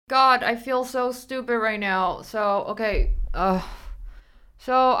God, I feel so stupid right now. So, okay.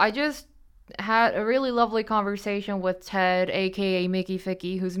 So I just had a really lovely conversation with Ted, aka Mickey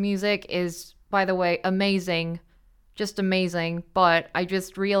Ficky, whose music is, by the way, amazing. Just amazing. But I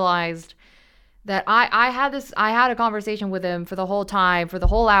just realized that I had a conversation with him for the whole time, for the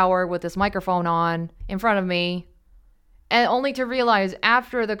whole hour with this microphone on in front of me. And only to realize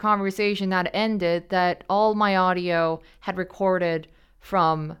after the conversation that ended that all my audio had recorded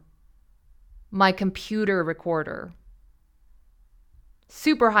from my computer recorder.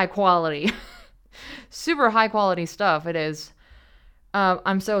 Super high quality. Super high quality stuff it is.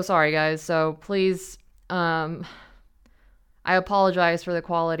 I'm so sorry, guys. So please, I apologize for the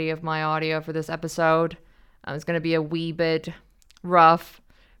quality of my audio for this episode. It's going to be a wee bit rough.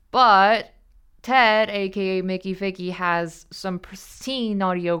 But Ted, aka Mickey Ficky, has some pristine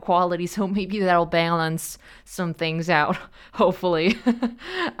audio quality, so maybe that'll balance some things out, hopefully.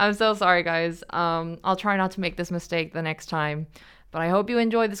 I'm so sorry, guys. I'll try not to make this mistake the next time. But I hope you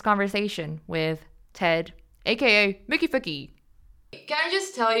enjoyed this conversation with Ted, aka Mickey Ficky. Can I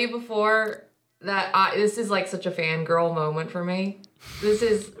just tell you before that this is like such a fangirl moment for me? This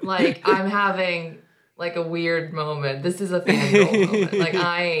is like, I'm having like a weird moment. This is a fangirl moment. Like,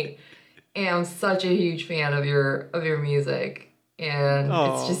 I am such a huge fan of your music, and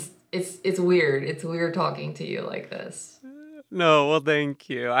It's just it's weird. It's weird talking to you like this. No, well, thank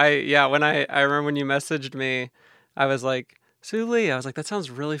you. When I remember when you messaged me, I was like, Sue Lee. I was like, that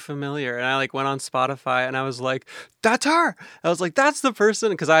sounds really familiar. And I like went on Spotify and I was like, that's her. I was like, that's the person.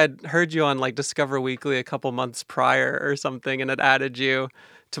 Because I had heard you on like Discover Weekly a couple months prior or something and had added you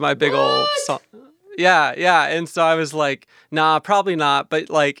to my big old song. Yeah. And so I was like, nah, probably not. But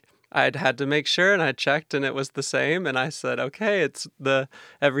like, I'd had to make sure, and I checked and it was the same. And I said, okay,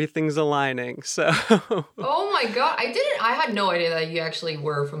 everything's aligning. So. Oh my God. I had no idea that you actually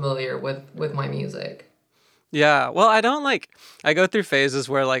were familiar with my music. Yeah, well, I go through phases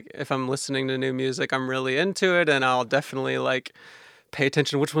where, like, if I'm listening to new music, I'm really into it, and I'll definitely, like, pay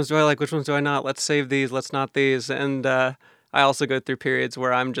attention. Which ones do I like? Which ones do I not? Let's save these. Let's not these. And I also go through periods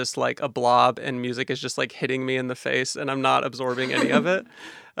where I'm just, like, a blob, and music is just, like, hitting me in the face, and I'm not absorbing any of it.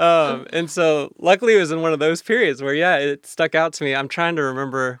 And so, luckily, it was in one of those periods where, yeah, it stuck out to me. I'm trying to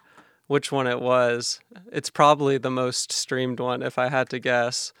remember which one it was. It's probably the most streamed one, if I had to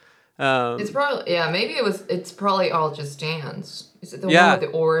guess. It's probably, it's probably All Just Dance. Is it the one with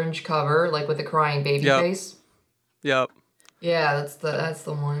the orange cover, like with the crying baby face? Yep. Yeah, that's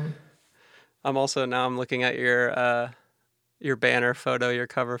the one. I'm looking at your banner photo, your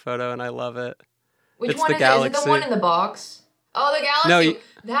cover photo, and I love it. Which one is it? Is it the one in the box? Oh, the Galaxy.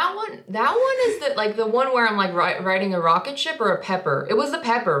 No, that one is the one where I'm like riding a rocket ship or a pepper. It was the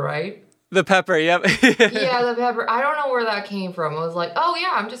pepper, right? The pepper, yep. Yeah, the pepper. I don't know where that came from. I was like, oh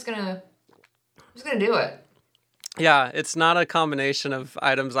yeah, I'm just gonna do it. Yeah, it's not a combination of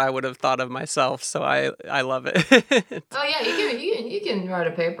items I would have thought of myself, so I love it. Oh yeah, you can write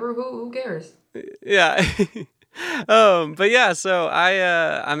a paper. Who cares? Yeah. But yeah, so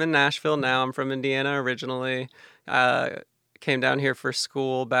I'm in Nashville now. I'm from Indiana originally. Came down here for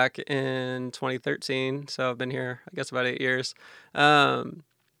school back in 2013, so I've been here, I guess, about 8 years.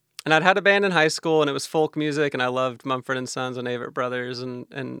 And I'd had a band in high school, and it was folk music, and I loved Mumford & Sons and Avett Brothers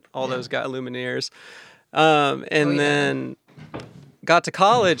and all those guys, Lumineers. Then got to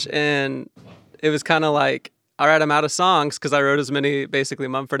college, and it was kind of like, all right, I'm out of songs, because I wrote as many basically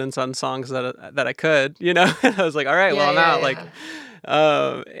Mumford & Sons songs that I could, you know? I was like, all right, I'm out.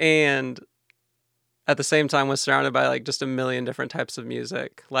 Yeah. And at the same time was surrounded by like just a million different types of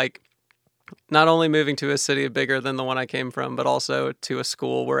music. Like, not only moving to a city bigger than the one I came from, but also to a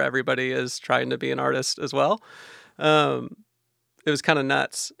school where everybody is trying to be an artist as well. It was kind of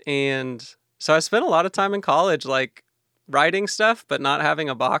nuts. And so I spent a lot of time in college, like writing stuff, but not having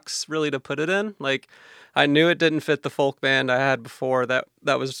a box really to put it in. Like, I knew it didn't fit the folk band I had before that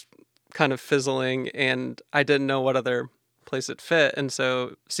was kind of fizzling, and I didn't know what other place it fit. And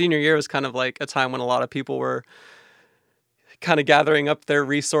so senior year was kind of like a time when a lot of people were kind of gathering up their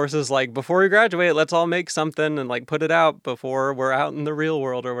resources, like, before we graduate, let's all make something and like put it out before we're out in the real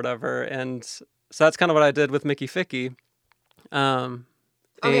world or whatever. And so that's kind of what I did with Mickey Ficky.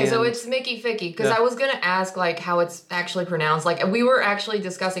 Okay, so it's Mickey Ficky, because I was gonna ask like how it's actually pronounced. Like, we were actually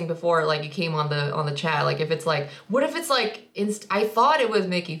discussing before, like, you came on the chat. Like, if it's like, what if it's like, I thought it was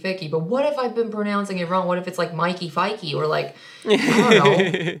Mickey Ficky, but what if I've been pronouncing it wrong? What if it's like Mikey Fikey, or like, I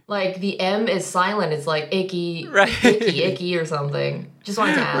don't know, like the M is silent. It's like icky, right. icky or something. Just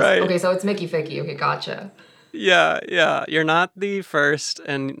wanted to ask. Right. Okay, so it's Mickey Ficky. Okay, gotcha. Yeah. You're not the first,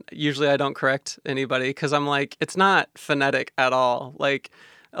 and usually I don't correct anybody because I'm like, it's not phonetic at all. Like,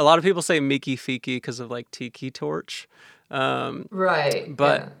 a lot of people say Miki Fiki because of like Tiki Torch. Right.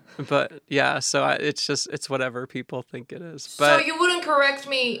 But yeah, so it's whatever people think it is. So you wouldn't correct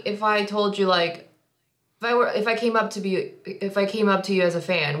me if I told you like, if I came up to you as a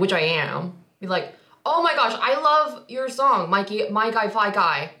fan, which I am, be like, oh my gosh, I love your song, Mikey, My Guy, Fi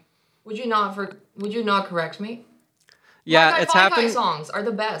Guy. Would you not correct me? Yeah, it's happened. Songs are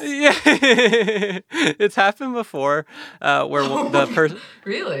the best. Yeah, it's happened before, where the person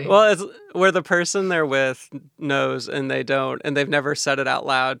really. Well, it's where the person they're with knows and they don't, and they've never said it out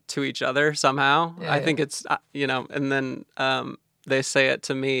loud to each other somehow. I think it's and then they say it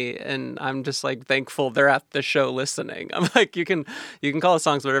to me, and I'm just like thankful they're at the show listening. I'm like, you can call the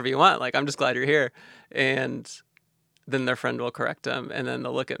songs whatever you want. Like, I'm just glad you're here, and then their friend will correct them, and then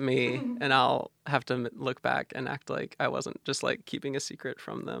they'll look at me, and I'll have to look back and act like I wasn't just like keeping a secret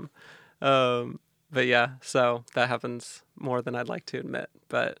from them. But yeah, so that happens more than I'd like to admit.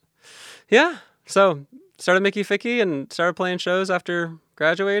 But yeah, so started Mickey Ficky and started playing shows after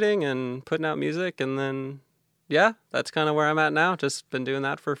graduating and putting out music, and then yeah, that's kind of where I'm at now. Just been doing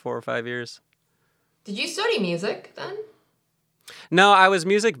that for 4 or 5 years. Did you study music then? No, I was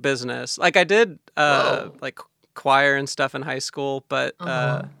music business. Like I did like choir and stuff in high school, but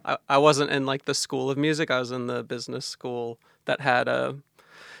I wasn't in like the school of music. I was in the business school that had a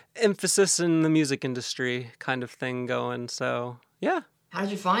emphasis in the music industry kind of thing going. So yeah. How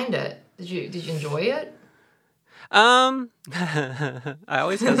did you find it? Did you enjoy it? I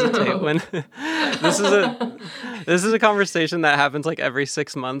always hesitate when this is a conversation that happens like every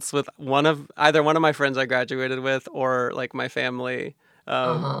 6 months with either one of my friends I graduated with or like my family.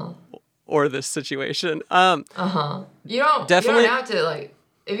 Or this situation. You don't have to, like,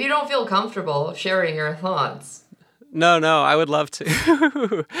 if you don't feel comfortable sharing your thoughts. No, I would love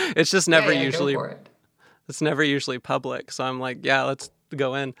to. It's just never usually. Go for it. It's never usually public, so I'm like, yeah, let's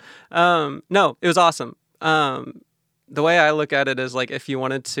go in. No, it was awesome. The way I look at it is like if you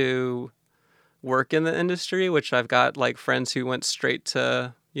wanted to work in the industry, which I've got like friends who went straight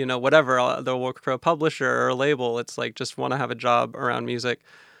to whatever, they'll work for a publisher or a label. It's like just want to have a job around music.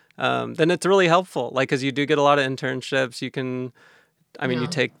 Then it's really helpful, like, because you do get a lot of internships. You can, you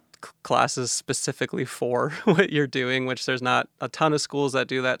take classes specifically for what you're doing, which there's not a ton of schools that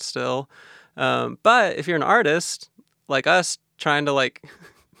do that still. But if you're an artist, like us, trying to like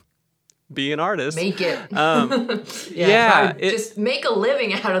be an artist, make it, just make a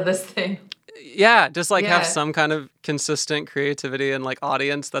living out of this thing. Yeah, just like have some kind of consistent creativity and like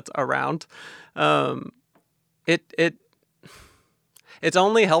audience that's around. It's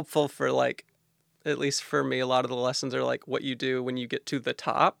only helpful for like, at least for me, a lot of the lessons are like what you do when you get to the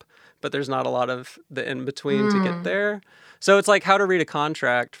top, but there's not a lot of the in between to get there. So it's like how to read a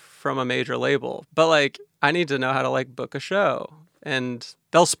contract from a major label, but like I need to know how to like book a show, and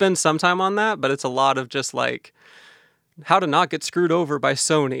they'll spend some time on that, but it's a lot of just like how to not get screwed over by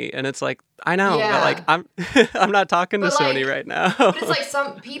Sony. And it's like, I know, but like I'm not talking to Sony right now. But it's like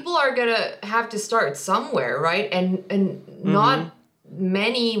some people are gonna have to start somewhere, right? And not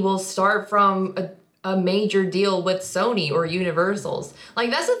many will start from a major deal with Sony or Universals.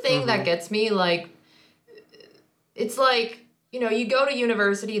 Like, that's the thing that gets me. Like, it's like, you go to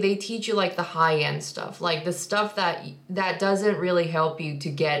university, they teach you like the high-end stuff, like the stuff that doesn't really help you to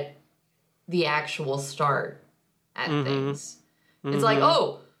get the actual start at things. It's like,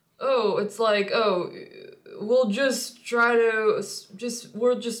 it's like, we'll just try to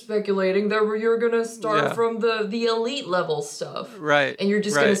we're just speculating that you're gonna start from the elite level stuff, right? And you're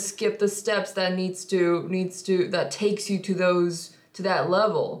just gonna skip the steps that needs to that takes you to that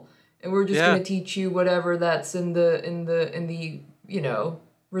level, and we're just gonna teach you whatever that's in the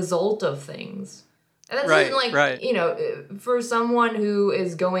result of things. And that doesn't like for someone who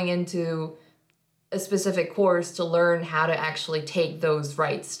is going into a specific course to learn how to actually take those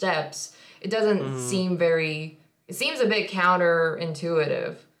right steps. It doesn't seem it seems a bit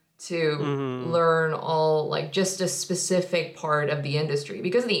counterintuitive to learn all, like, just a specific part of the industry,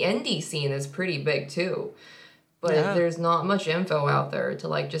 because the indie scene is pretty big too. But there's not much info out there to,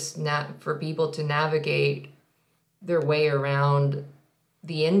 like, just for people to navigate their way around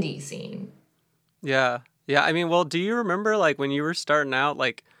the indie scene. Yeah. Yeah. I mean, well, do you remember, like, when you were starting out,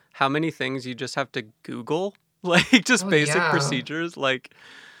 like, how many things you just have to Google? Like, just basic procedures? Like,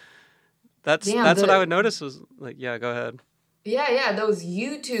 that's what I would notice was, like, go ahead. Yeah, those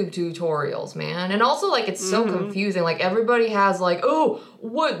YouTube tutorials, man. And also, like, it's so confusing. Like, everybody has, like,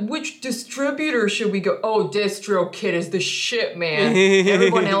 which distributor should we go? Oh, DistroKid is the shit, man.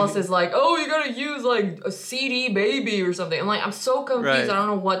 Everyone else is like, you gotta use, like, a CD Baby or something. I'm like, I'm so confused. Right. I don't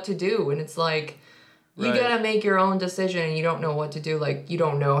know what to do. And it's like, You gotta make your own decision and you don't know what to do. Like, you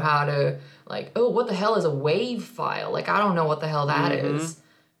don't know how to, like, oh, what the hell is a wave file? Like, I don't know what the hell that is.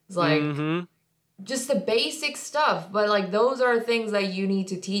 It's like, just the basic stuff. But, like, those are things that you need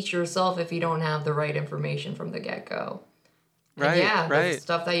to teach yourself if you don't have the right information from the get-go. Right, the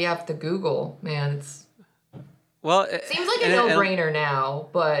stuff that you have to Google, man, it's... Well, it seems like a no-brainer now,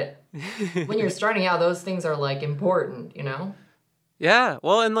 but when you're starting out, those things are, like, important, you know? Yeah,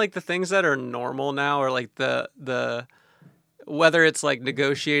 well, and like the things that are normal now are like the whether it's like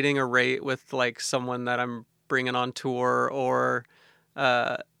negotiating a rate with like someone that I'm bringing on tour, or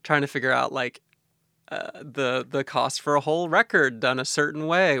trying to figure out like the cost for a whole record done a certain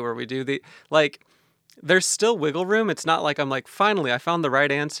way, where we do the like. There's still wiggle room. It's not like I'm like, finally I found the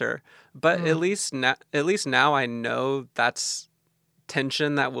right answer, but at least now I know that's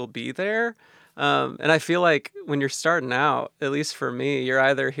tension that will be there. And I feel like when you're starting out, at least for me, you're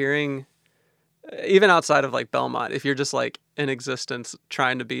either hearing, even outside of like Belmont, if you're just like in existence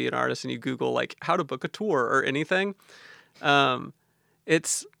trying to be an artist and you Google like how to book a tour or anything,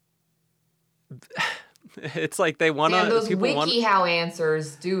 it's like they want to. Those WikiHow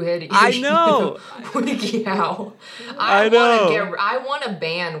answers do hit. I know. WikiHow. I know. I want to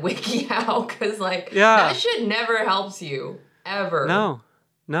ban WikiHow because that shit never helps you ever.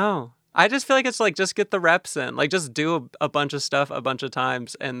 No. I just feel like it's like, just get the reps in, like just do a bunch of stuff a bunch of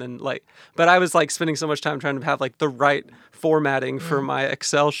times, and then like, but I was like spending so much time trying to have like the right formatting for my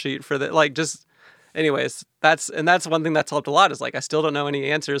Excel sheet for the, like, just anyways, that's one thing that's helped a lot, is like, I still don't know any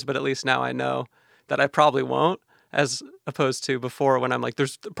answers, but at least now I know that I probably won't, as opposed to before when I'm like,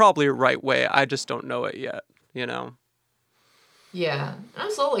 there's probably a right way, I just don't know it yet, you know? Yeah,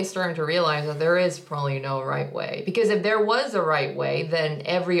 I'm slowly starting to realize that there is probably no right way. Because if there was a right way, then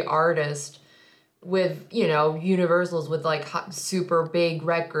every artist with, Universals with like super big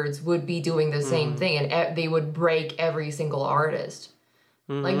records would be doing the same thing, and they would break every single artist.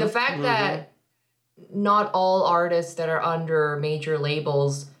 Like the fact that not all artists that are under major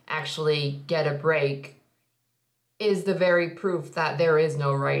labels actually get a break is the very proof that there is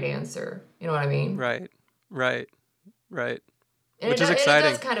no right answer. You know what I mean? Right. And which is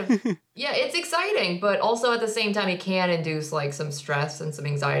exciting. It does kind of, yeah, it's exciting, but also at the same time, it can induce like some stress and some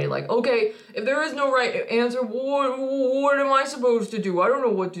anxiety. Like, okay, if there is no right answer, what am I supposed to do? I don't know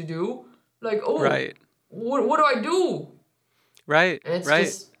what to do. Like, right. What do I do? Right. And it's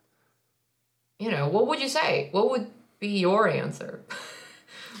just, what would you say? What would be your answer?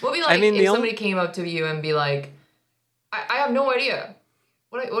 What would be like if somebody came up to you and be like, I have no idea.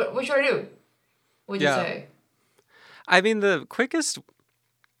 What should I do? What would you say? I mean, the quickest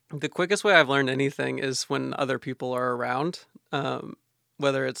way I've learned anything is when other people are around,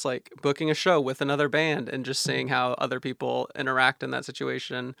 whether it's like booking a show with another band and just seeing how other people interact in that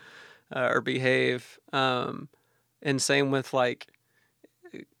situation or behave. And same with like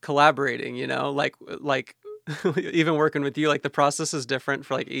collaborating, like even working with you, like the process is different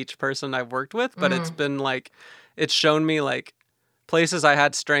for like each person I've worked with, but it's been like, it's shown me like places I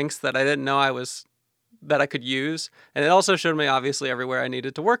had strengths that I didn't know that I could use. And it also showed me obviously everywhere I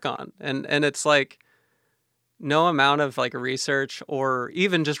needed to work on. And it's like no amount of like research or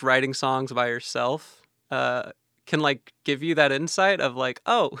even just writing songs by yourself can like give you that insight of like,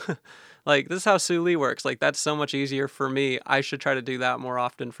 oh, like this is how Sue Lee works. Like that's so much easier for me. I should try to do that more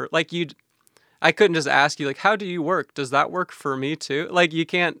often for like I couldn't just ask you like, how do you work? Does that work for me too? Like you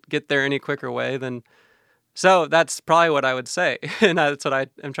can't get there any quicker way than, so that's probably what I would say. And that's what I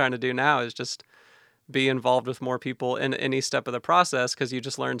am trying to do now, is just be involved with more people in any step of the process, because you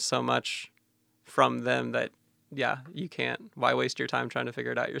just learn so much from them that, you can't. Why waste your time trying to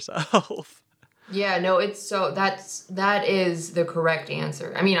figure it out yourself? Yeah, no, that is the correct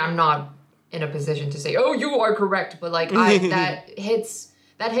answer. I mean, I'm not in a position to say, oh, you are correct, but like that hits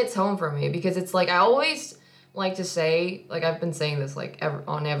home for me, because it's like I always like to say, like I've been saying this like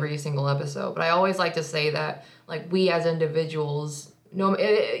on every single episode, but I always like to say that like we as individuals,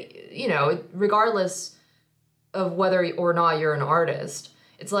 regardless of whether or not you're an artist,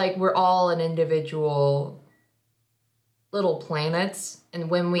 it's like we're all an individual little planets. And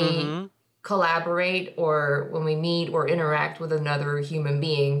when we collaborate, or when we meet or interact with another human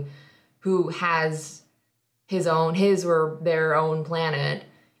being who has his or their own planet,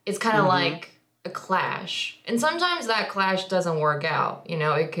 it's kind of like a clash. And sometimes that clash doesn't work out.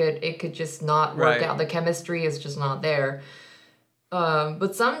 It could just not work out. The chemistry is just not there.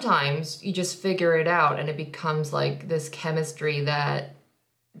 But sometimes you just figure it out, and it becomes like this chemistry that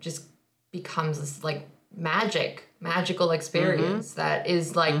just becomes this like magical experience that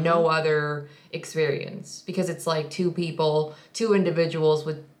is like no other experience, because it's like two individuals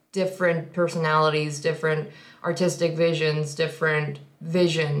with different personalities, different artistic visions, different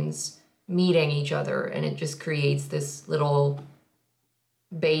visions meeting each other, and it just creates this little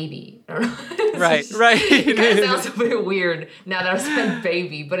baby. I don't know. Right. It kind of sounds a bit weird now that I said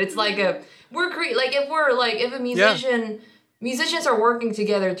baby, but it's like if a musicians are working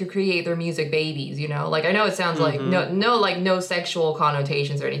together to create their music babies, you know? Like, I know it sounds like no sexual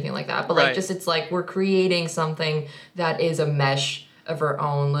connotations or anything like that, but like just it's like we're creating something that is a mesh of our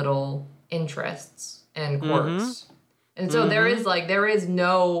own little interests and quirks. And so there is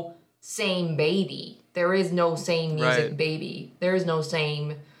no same baby. There is no same music baby. There is no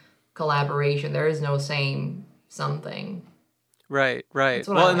same collaboration. There is no same something. Right. That's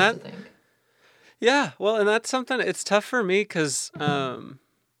what I like to think. Yeah, well, and that's something, it's tough for me because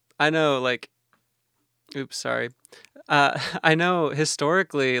I know, like, I know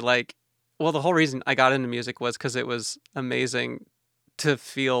historically, like, well, the whole reason I got into music was because it was amazing to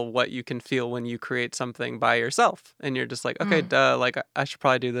feel what you can feel when you create something by yourself. And you're just like, okay, duh, like, I should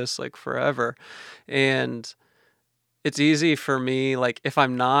probably do this, like, forever. And it's easy for me, like, if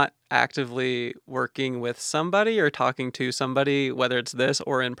I'm not actively working with somebody or talking to somebody, whether it's this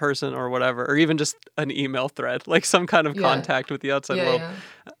or in person or whatever, or even just an email thread, like some kind of contact with the outside world,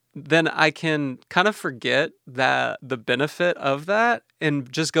 then I can kind of forget that the benefit of that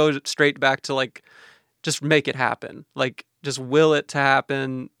and just go straight back to like, just make it happen. Like, just will it to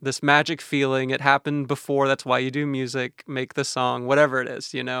happen. This magic feeling, it happened before. That's why you do music, make the song, whatever it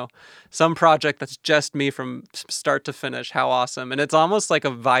is, you know, some project that's just me from start to finish. How awesome. And it's almost like a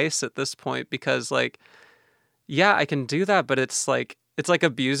vice at this point because like, yeah, I can do that, but it's like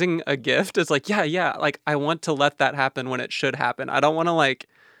abusing a gift. It's like, yeah. Like I want to let that happen when it should happen. I don't want to like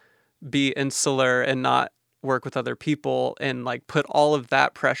be insular and not work with other people and like put all of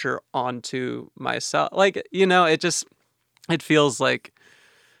that pressure onto myself. Like, you know, it feels like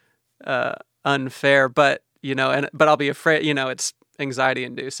unfair, but you know, but I'll be afraid, you know, it's anxiety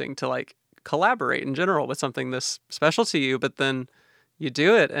inducing to like collaborate in general with something this special to you, but then you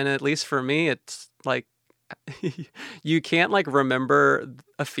do it. And at least for me, it's like, you can't like remember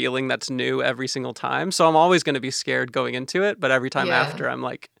a feeling that's new every single time. So I'm always going to be scared going into it. But every time after I'm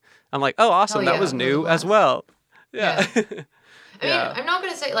like, oh, awesome. That was new as well. Yeah. I mean, I'm not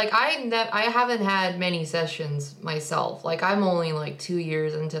going to say, like, I haven't had many sessions myself. Like, I'm only, like, 2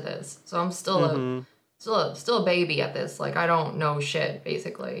 years into this. So I'm still still a baby at this. Like, I don't know shit,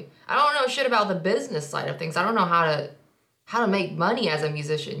 basically. I don't know shit about the business side of things. I don't know how to make money as a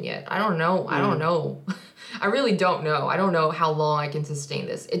musician yet. I don't know. I don't know. I really don't know. I don't know how long I can sustain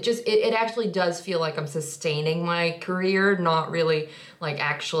this. It actually does feel like I'm sustaining my career, not really, like,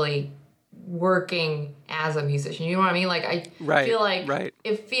 actually working as a musician. You know what I mean? Like I feel like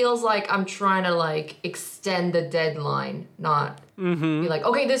it feels like I'm trying to like extend the deadline, not be like,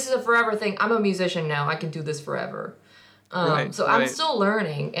 okay, this is a forever thing. I'm a musician now. I can do this forever. So I'm still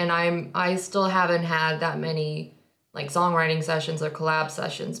learning, and I still haven't had that many like songwriting sessions or collab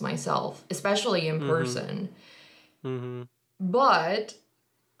sessions myself, especially in person. But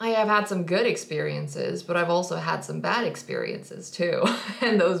I have had some good experiences, but I've also had some bad experiences too.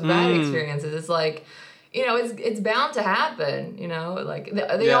 And those bad experiences, it's like, you know, it's bound to happen, you know, like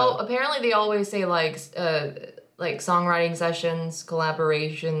they always say like songwriting sessions,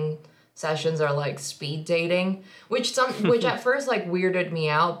 collaboration sessions are like speed dating, which at first like weirded me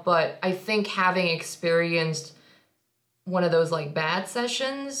out, but I think having experienced one of those like bad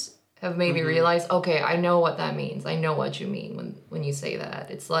sessions have made me realize, okay, I know what that means. I know what you mean when you say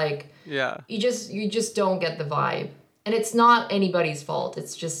that. It's like, you just don't get the vibe. And it's not anybody's fault.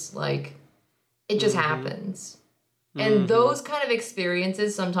 It's just like, it just happens. And those kind of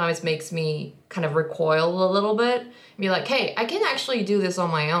experiences sometimes makes me kind of recoil a little bit and be like, hey, I can actually do this on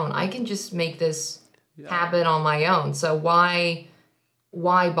my own. I can just make this happen on my own. So why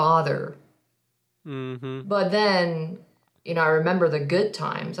bother? But then, you know, I remember the good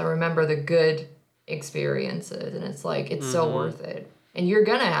times. I remember the good experiences. And it's like, it's so worth it. And you're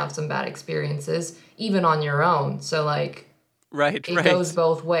going to have some bad experiences, even on your own. So, like, it goes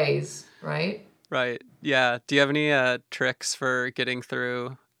both ways, right? Right. Yeah. Do you have any tricks for getting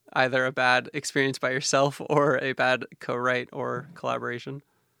through either a bad experience by yourself or a bad co-write or collaboration?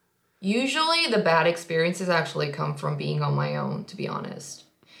 Usually the bad experiences actually come from being on my own, to be honest.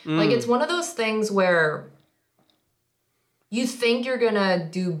 Like, it's one of those things where you think you're going to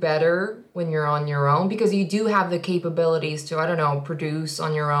do better when you're on your own because you do have the capabilities to, I don't know, produce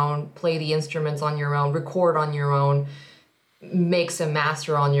on your own, play the instruments on your own, record on your own, mix and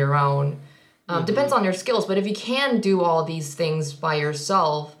master on your own. Depends on your skills, but if you can do all these things by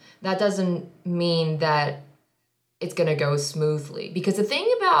yourself, that doesn't mean that it's going to go smoothly. Because the thing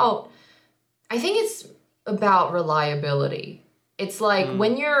about, I think it's about reliability. It's like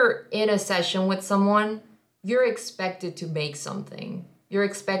when you're in a session with someone, you're expected to make something.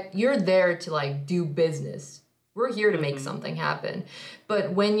 You're there to like do business. We're here to make something happen.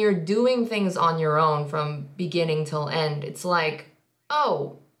 But when you're doing things on your own from beginning till end, it's like,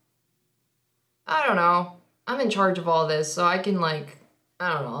 oh, I don't know. I'm in charge of all this, so I can like,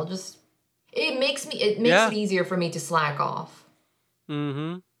 I don't know, I'll just, it makes it easier for me to slack off.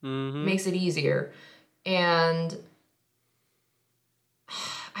 Makes it easier. And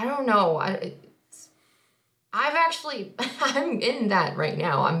I don't know. I'm in that right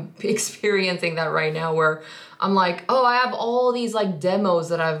now. I'm experiencing that right now where I'm like, oh, I have all these like demos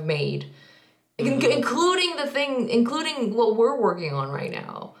that I've made, including what we're working on right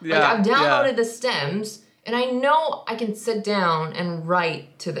now. Yeah, like I've downloaded the stems and I know I can sit down and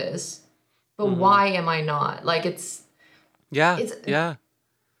write to this, but why am I not? Like it's. Do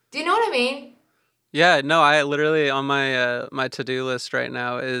you know what I mean? Yeah, no, I literally on my my to-do list right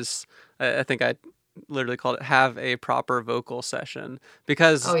now is, I think I literally called it have a proper vocal session,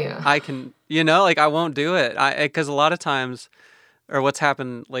 because I can, like I won't do it. Because a lot of times, or what's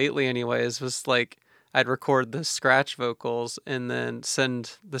happened lately anyways, was like I'd record the scratch vocals and then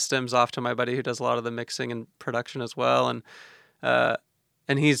send the stems off to my buddy who does a lot of the mixing and production as well. And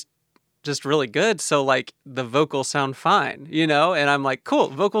he's just really good. So like the vocals sound fine, and I'm like, cool,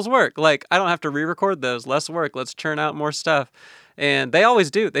 vocals work. Like I don't have to re-record those. Less work. Let's churn out more stuff. And they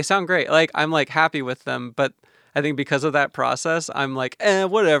always do. They sound great. Like I'm like happy with them. But I think because of that process, I'm like,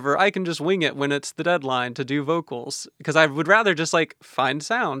 whatever. I can just wing it when it's the deadline to do vocals, because I would rather just like find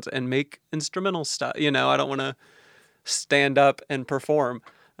sounds and make instrumental stuff. I don't want to stand up and perform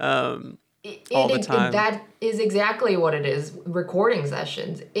all the time. That is exactly what it is. Recording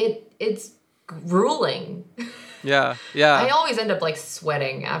sessions. It's grueling. Yeah. I always end up like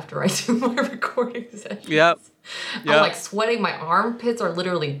sweating after I do my recording sessions. Yep. I'm like sweating. My armpits are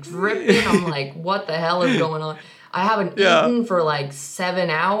literally dripping. I'm like, what the hell is going on? I haven't eaten for like 7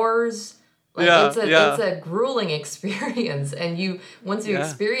 hours. Like it's a grueling experience. And once you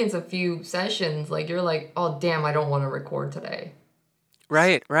experience a few sessions, like you're like, oh damn, I don't want to record today.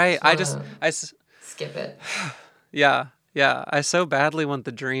 Right. I skip it. Yeah. I so badly want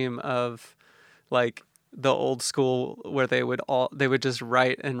the dream of like the old school where they would just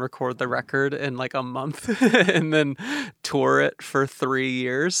write and record the record in like a month and then tour it for 3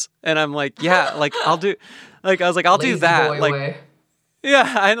 years. And I'm like, yeah, like I'll do, like I was like, I'll do that. Like, way.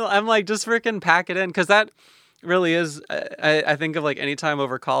 Yeah, I'm like, just freaking pack it in, because that really is. I think of like any time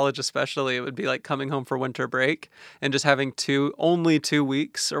over college, especially, it would be like coming home for winter break and just having only 2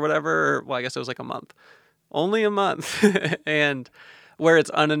 weeks or whatever. Well, I guess it was like a month, only a month, and where it's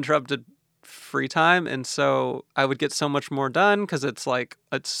uninterrupted free time. And so I would get so much more done because it's like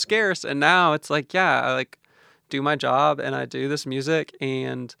it's scarce. And now it's like, yeah, I like do my job and I do this music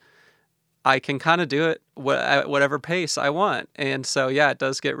and I can kind of do it at whatever pace I want. And so yeah, it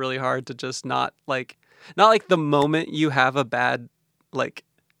does get really hard to just not like the moment you have a bad like,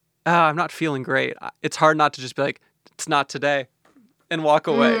 I'm not feeling great, it's hard not to just be like, it's not today, and walk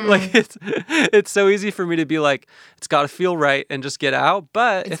away. Like it's so easy for me to be like, it's got to feel right and just get out.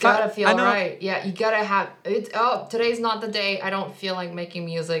 But it's got to feel right. Yeah, you got to have it. Oh, today's not the day. I don't feel like making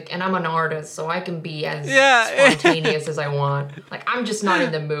music, and I'm an artist, so I can be as spontaneous as I want. Like I'm just not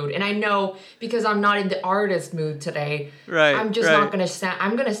in the mood, and I know because I'm not in the artist mood today. Right. I'm just not gonna sound.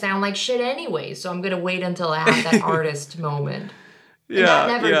 I'm gonna sound like shit anyway. So I'm gonna wait until I have that artist moment.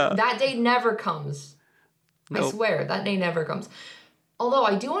 Yeah. That day never comes. Nope. I swear that day never comes. Although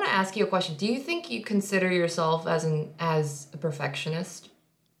I do want to ask you a question. Do you think you consider yourself as a perfectionist?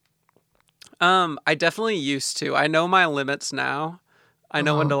 I definitely used to. I know my limits now. I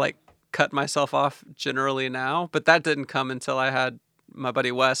know when to like cut myself off generally now, but that didn't come until I had my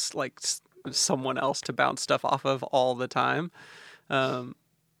buddy Wes, like someone else to bounce stuff off of all the time.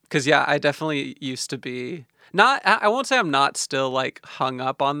 'Cause yeah, I definitely used to be I won't say I'm not still like hung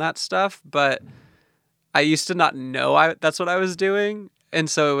up on that stuff, but I used to not know that's what I was doing. And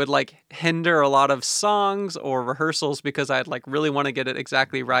so it would like hinder a lot of songs or rehearsals because I'd like really want to get it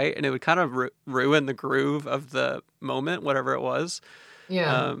exactly right. And it would kind of ruin the groove of the moment, whatever it was.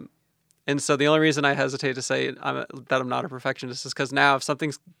 Yeah. And so the only reason I hesitate to say that I'm not a perfectionist is because now if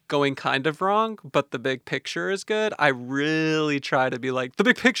something's going kind of wrong, but the big picture is good, I really try to be like, the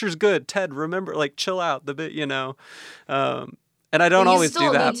big picture's good. Ted, remember, like chill out the bit, and I don't always do that.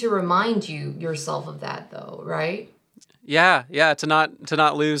 You still need to remind yourself of that, though, right? Yeah, to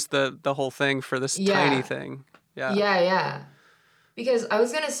not lose the whole thing for this tiny thing. Yeah. Yeah. Because I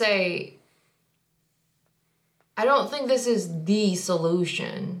was gonna say, I don't think this is the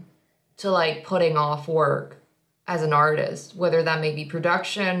solution to like putting off work as an artist, whether that may be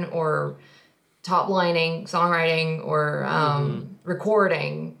production or top lining, songwriting, or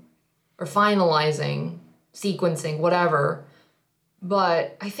recording, or finalizing, sequencing, whatever.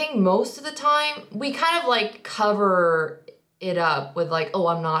 But I think most of the time we kind of like cover it up with like, oh,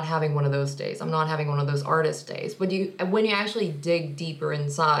 I'm not having one of those days. I'm not having one of those artist days. But when you actually dig deeper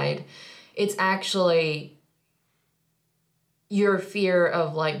inside, it's actually your fear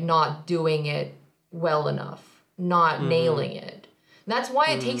of like not doing it well enough, not nailing it. And that's why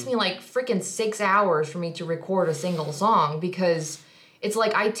it takes me like freaking 6 hours for me to record a single song, because it's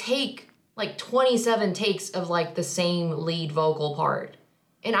like I take like 27 takes of like the same lead vocal part.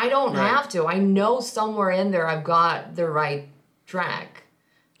 And I don't have to. I know somewhere in there I've got the right track.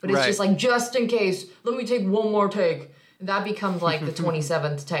 But it's just like, just in case, let me take one more take. And that becomes like the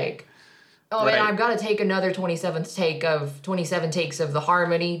 27th take. Oh, and I've got to take another 27th take of 27 takes of the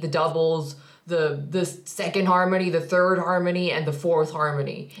harmony, the doubles, the second harmony, the third harmony, and the fourth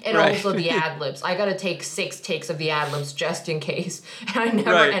harmony. And also the ad-libs. I got to take 6 takes of the ad-libs just in case. And I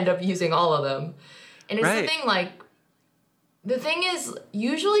never end up using all of them. And it's the thing, like, the thing is,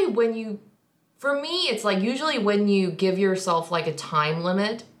 usually when you, for me, it's like usually when you give yourself like a time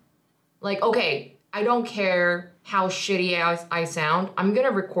limit, like, okay, I don't care how shitty I sound, I'm going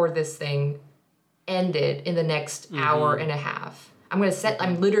to record this thing, end it in the next hour and a half.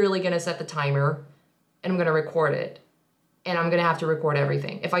 I'm literally going to set the timer, and I'm going to record it. And I'm going to have to record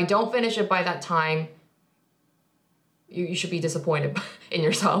everything. If I don't finish it by that time, you should be disappointed in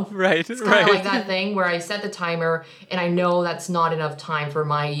yourself. Right, it's kind of like that thing where I set the timer, and I know that's not enough time for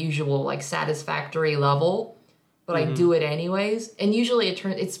my usual, like, satisfactory level, but I do it anyways. And usually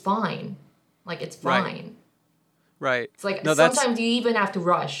it's fine. Like, it's fine. Right. It's like, sometimes you even have to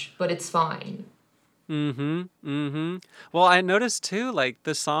rush, but it's fine. Well, I noticed too, like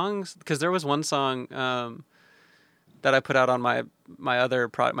the songs, because there was one song that I put out on my other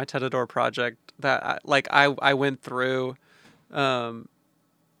my Tedador project that I went through,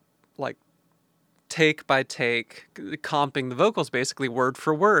 like take by take, comping the vocals basically word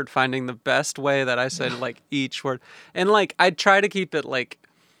for word, finding the best way that I said like each word, and like I try to keep it like,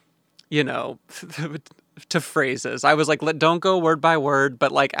 you know, to phrases. I was like, don't go word by word,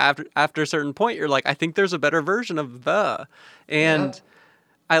 but like after a certain point, you're like, I think there's a better version of and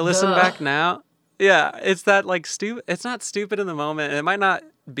I listen back now. Yeah, it's that like stupid. It's not stupid in the moment. It might not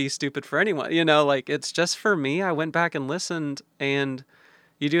be stupid for anyone, you know, like it's just for me. I went back and listened, and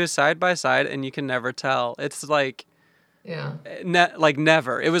you do a side by side and you can never tell. It's like, like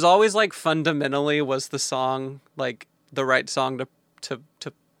never. It was always like fundamentally was the song like the right song to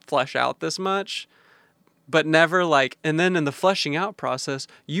flesh out this much. But never like, and then in the fleshing out process,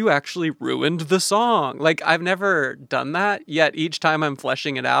 you actually ruined the song. Like, I've never done that, yet each time I'm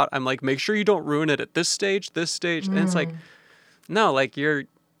fleshing it out, I'm like, make sure you don't ruin it at this stage. And it's like, no, like, you're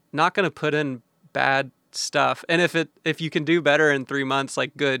not going to put in bad stuff. And if you can do better in 3 months,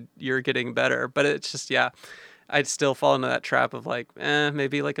 like, good, you're getting better. But it's just, I'd still fall into that trap of like,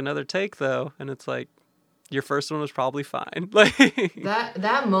 maybe like another take though. And it's like, your first one was probably fine. Like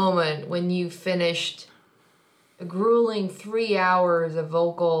that moment when you finished a grueling 3 hours of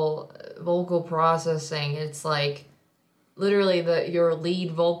vocal processing, it's like literally your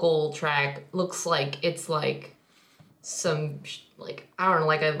lead vocal track looks like it's like some like, I don't know,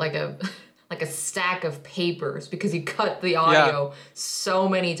 like a stack of papers, because you cut the audio so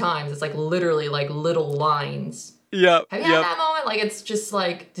many times. It's like literally like little lines. Yep. Have you had that moment? Like, it's just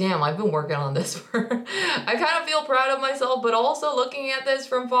like, damn, I've been working on this for... I kind of feel proud of myself, but also looking at this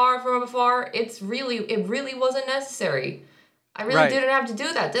from afar, it really wasn't necessary. I really didn't have to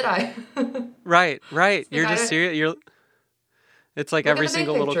do that, did I? Right. You're just serious. It's like every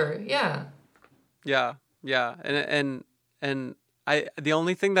single little... Yeah. Yeah. And the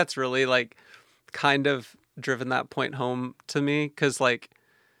only thing that's really like kind of driven that point home to me, because like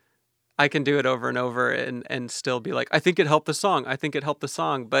I can do it over and over and still be like, I think it helped the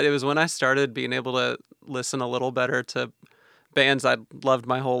song. But it was when I started being able to listen a little better to bands I'd loved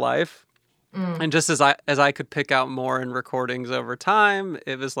my whole life. And just as I could pick out more in recordings over time,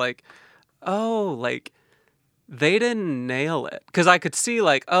 it was like, oh, like they didn't nail it. Because I could see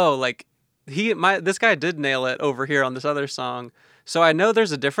like, oh, like this guy did nail it over here on this other song. So I know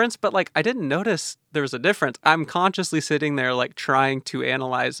there's a difference, but like I didn't notice there was a difference. I'm consciously sitting there like trying to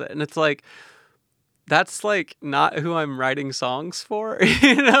analyze it. And it's like, that's like not who I'm writing songs for,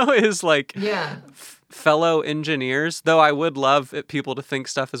 is like fellow engineers, though I would love people to think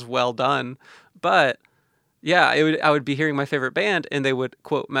stuff is well done. But I would be hearing my favorite band and they would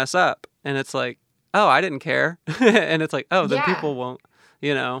quote mess up. And it's like, oh, I didn't care. And it's like, oh, then Yeah. people won't,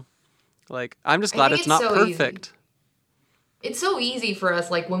 you know, like, I'm just I glad think it's it's not so easy. perfect. It's so easy for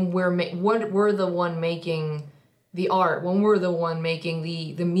us, like when when we're the one making the art, when we're the one making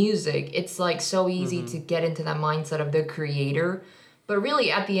the music, it's like so easy Mm-hmm. to get into that mindset of the creator. But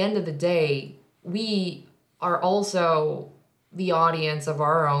really, at the end of the day, we are also the audience of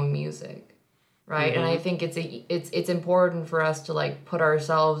our own music, right? And I Mm-hmm. think it's important for us to like put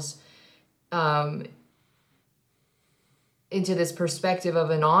ourselves um, into this perspective of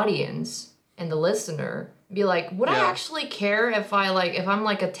an audience and the listener, be like, would I Yeah. actually care if I like if I'm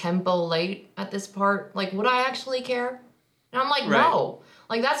like a tempo late at this part? Like, would I actually care? And I'm like, Right. no.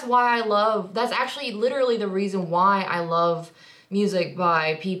 Like that's why I love, that's actually literally the reason why I love music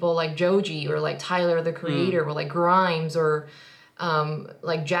by people like Joji or like Tyler the Mm. Creator or like Grimes or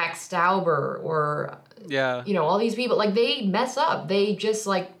like Jack Stauber or Yeah. all these people, like they mess up, they just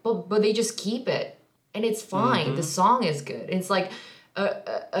like but they just keep it and it's fine, the Mm-hmm. song is good. It's like a,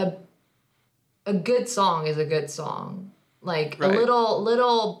 a, a good song is a good song. Like a Right.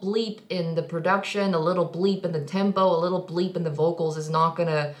 little bleep in the production, a little bleep in the tempo, a little bleep in the vocals is not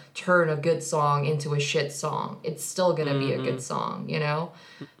gonna turn a good song into a shit song. It's still gonna be a Mm-hmm. good song, you know?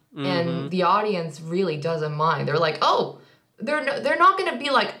 Mm-hmm. And the audience really doesn't mind. They're like, oh, they're not gonna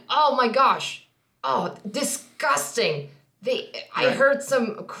be like, oh my gosh, oh disgusting. I Right. heard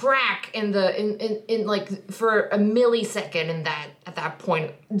some crack in the in like for a millisecond in that at that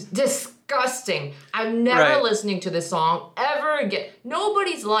point. Disgusting. I'm never Right. listening to this song ever again.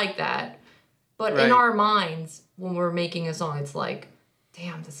 Nobody's like that. But in Right. our minds, when we're making a song, it's like,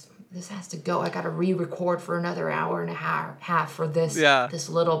 damn, this has to go. I gotta re-record for another hour and a half for Yeah. this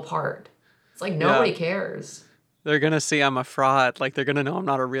little part. It's like Yeah. nobody cares. They're gonna see I'm a fraud. Like they're gonna know I'm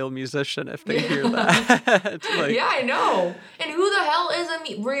not a real musician if they hear Yeah, that. It's like, yeah, I know. And who the hell is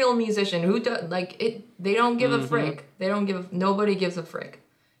a real musician? Who does like it? They don't give a mm-hmm. frick. They don't give. Nobody gives a frick.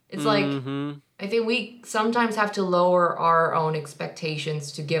 It's like Mm-hmm. I think we sometimes have to lower our own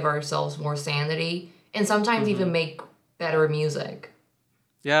expectations to give ourselves more sanity, and sometimes Mm-hmm. even make better music.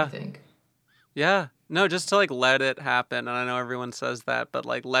 I Yeah. think. Yeah. No, just to like let it happen. And I know everyone says that, but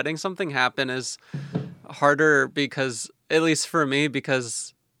like letting something happen is harder because, at least for me,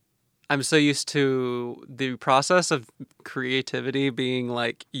 because I'm so used to the process of creativity being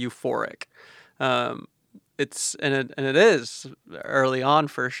like euphoric. Um, and it is early on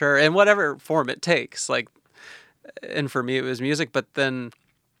for sure, in whatever form it takes. Like, and for me it was music, but then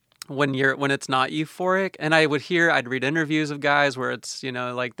when it's not euphoric, and I'd read interviews of guys where it's,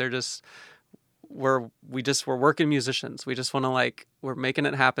 like they're just we're working musicians. We just want to, like, we're making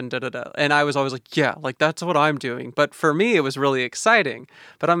it happen, da da da. And I was always like, yeah, like that's what I'm doing. But for me, it was really exciting.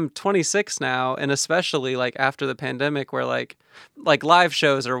 But I'm 26 now, and especially like after the pandemic, where like live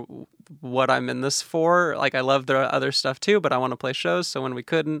shows are what I'm in this for. Like I love the other stuff too, but I want to play shows. So when we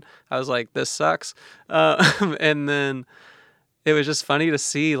couldn't, I was like, this sucks. And then it was just funny to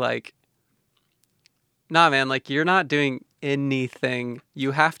see, like, nah, man, like you're not doing anything.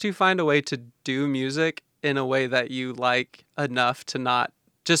 You have to find a way to do music in a way that you like enough to not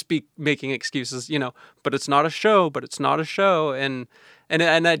just be making excuses, but it's not a show, but it's not a show. And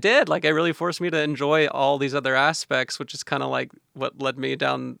I did, like, it really forced me to enjoy all these other aspects, which is kind of like what led me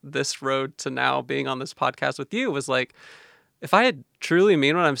down this road to now being on this podcast with you. Was like, if I had truly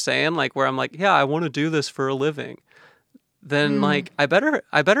mean what I'm saying, like where I'm like, yeah, I want to do this for a living, then Mm. like I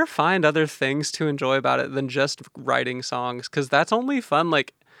better find other things to enjoy about it than just writing songs, because that's only fun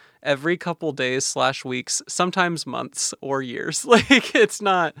like every couple days / weeks, sometimes months or years. Like it's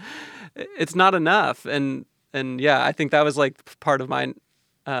not enough. And yeah, I think that was like part of my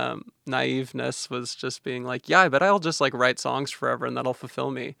naiveness, was just being like, yeah, I bet I'll just like write songs forever and that'll fulfill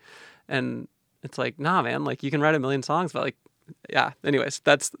me. And it's like, nah, man, like you can write a million songs, but like, yeah, anyways,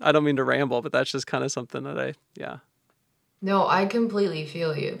 I don't mean to ramble, but that's just kind of something that yeah. No, I completely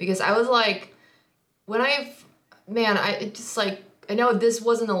feel you because I was like, when man, it just like, I know this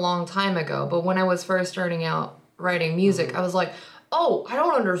wasn't a long time ago, but when I was first starting out writing music, Mm-hmm. I was like, oh, I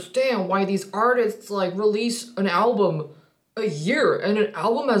don't understand why these artists like release an album a year and an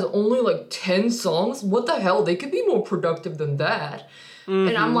album has only like 10 songs. What the hell? They could be more productive than that. And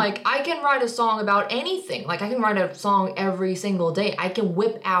I'm Mm-hmm. like, I can write a song about anything. Like, I can write a song every single day. I can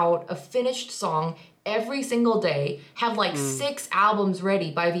whip out a finished song every single day, have like Mm. 6 albums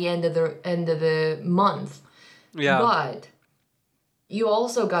ready by the end of the month. Yeah. But you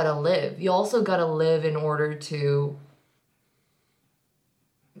also gotta live. You also gotta live in order to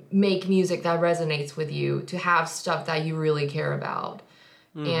make music that resonates with you, to have stuff that you really care about.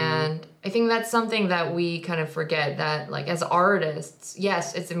 And I think that's something that we kind of forget, that like as artists,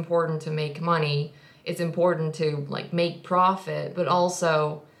 yes, it's important to make money. It's important to like make profit, but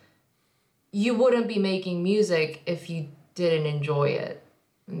also you wouldn't be making music if you didn't enjoy it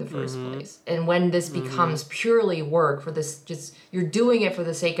in the first place. And when this becomes purely work for this, just you're doing it for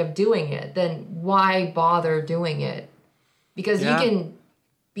the sake of doing it, then why bother doing it? Because you can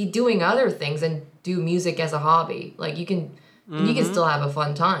be doing other things and do music as a hobby. Like you can still have a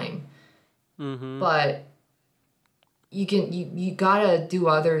fun time. But you gotta do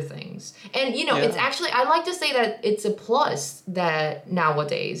other things. And it's actually, I like to say that it's a plus that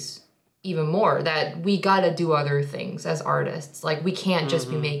nowadays, even more, that we gotta do other things as artists. Like we can't just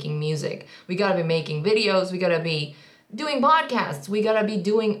be making music. We gotta be making videos. We gotta be doing podcasts. We gotta be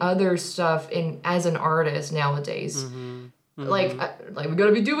doing other stuff as an artist nowadays. Like we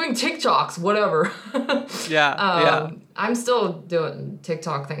gotta be doing TikToks, whatever. I'm still doing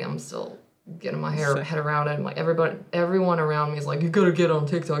TikTok thing. I'm still getting my head around it. And like everyone around me is like, you gotta get on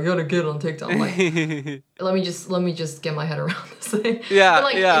TikTok. You gotta get on TikTok. I'm like, let me just get my head around this thing. Yeah,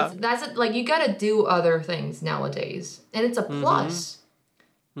 but like, that's it. Like you gotta do other things nowadays, and it's a plus.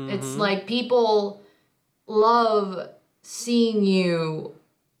 It's like people love seeing you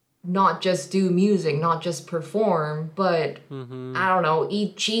not just do music, not just perform, but I don't know,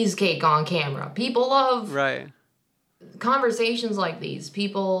 eat cheesecake on camera. People love conversations like these.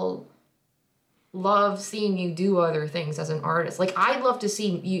 People love seeing you do other things as an artist. Like I'd love to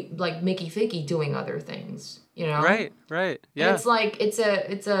see you, like Mickey Ficky, doing other things. Right. Yeah. And it's like it's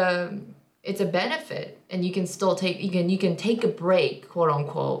a benefit, and you can still take a break, quote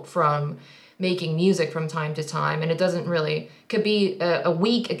unquote, from making music from time to time. And it doesn't really, could be a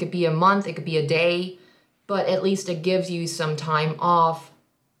week, it could be a month, it could be a day, but at least it gives you some time off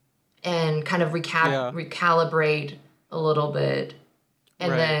and kind of recalibrate a little bit.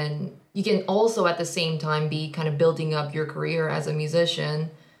 And then you can also at the same time be kind of building up your career as a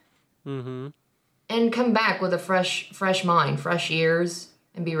musician and come back with a fresh mind, fresh ears,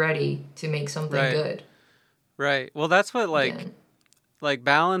 and be ready to make something good. Right. Well, that's what like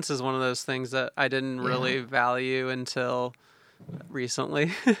balance is one of those things that I didn't really value until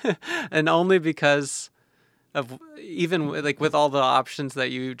recently. And only because of even like with all the options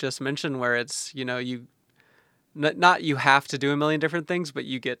that you just mentioned, where it's, you not you have to do a million different things, but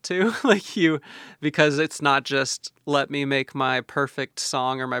you get to because it's not just let me make my perfect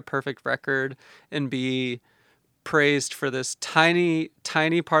song or my perfect record and be praised for this tiny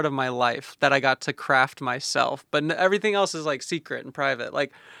part of my life that I got to craft myself, but everything else is like secret and private.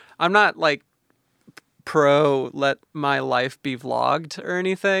 Like I'm not like pro let my life be vlogged or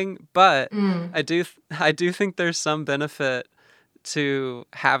anything, but I do think there's some benefit to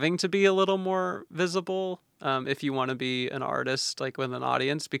having to be a little more visible if you want to be an artist like with an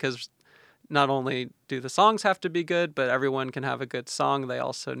audience, because not only do the songs have to be good, but everyone can have a good song. They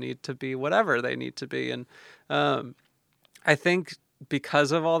also need to be whatever they need to be. And I think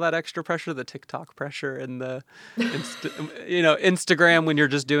because of all that extra pressure, the TikTok pressure and the, Instagram when you're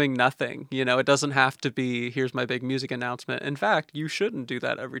just doing nothing, it doesn't have to be, here's my big music announcement. In fact, you shouldn't do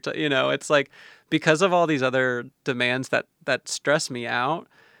that every time. It's like, because of all these other demands that stress me out,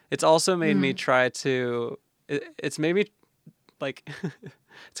 it's also made me try to, it's made me like,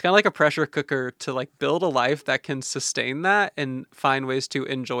 it's kind of like a pressure cooker to like build a life that can sustain that and find ways to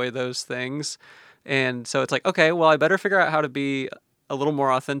enjoy those things. And so it's like, okay, well, I better figure out how to be a little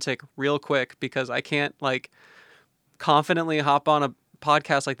more authentic real quick, because I can't like confidently hop on a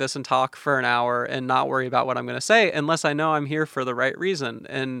podcast like this and talk for an hour and not worry about what I'm going to say unless I know I'm here for the right reason.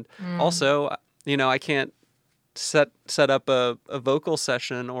 And also, I can't set up a vocal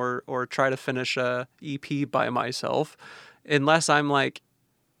session or try to finish a EP by myself unless I'm like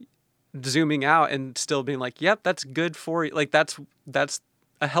zooming out and still being like, yep, that's good for you. Like that's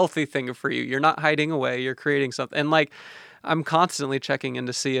a healthy thing for you. You're not hiding away. You're creating something. And like, I'm constantly checking in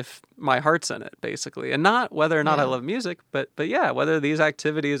to see if my heart's in it, basically, and not whether or not I love music, but yeah, whether these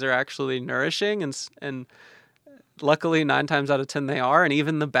activities are actually nourishing, and luckily 9 times out of 10 they are. And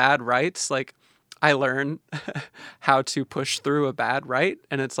even the bad writes, like I learn how to push through a bad write,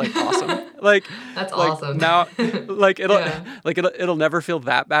 and it's like awesome. Like that's awesome. Now, like it'll never feel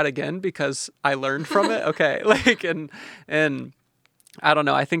that bad again because I learned from it. Okay, like and I don't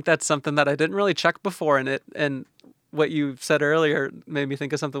know. I think that's something that I didn't really check before, and what you said earlier made me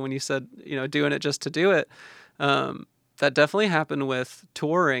think of something when you said, doing it just to do it. That definitely happened with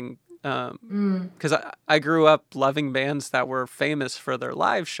touring. Because I grew up loving bands that were famous for their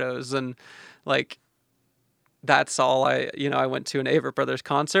live shows, and like that's all I went to an Avett Brothers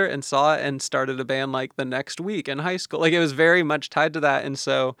concert and saw it and started a band like the next week in high school. Like it was very much tied to that. And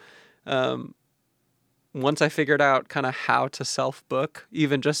so once I figured out kind of how to self-book,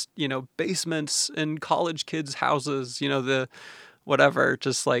 even just, basements in college kids' houses, the whatever,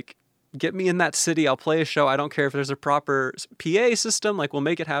 just like get me in that city. I'll play a show. I don't care if there's a proper PA system, like we'll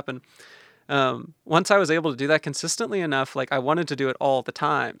make it happen. Once I was able to do that consistently enough, like I wanted to do it all the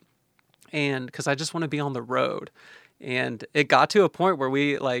time. And because I just want to be on the road. And it got to a point where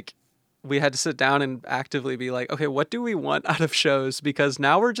we had to sit down and actively be like, okay, what do we want out of shows? Because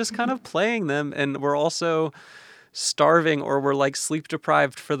now we're just kind of playing them, and we're also starving, or we're like sleep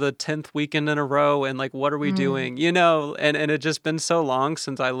deprived for the 10th weekend in a row. And like, what are we doing? And it just been so long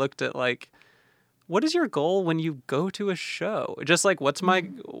since I looked at like, what is your goal when you go to a show? Just like, what's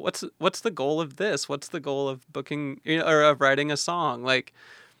the goal of this? What's the goal of booking or of writing a song? Like,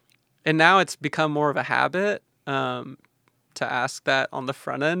 and now it's become more of a habit to ask that on the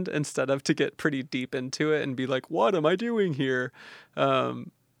front end instead of to get pretty deep into it and be like, what am I doing here?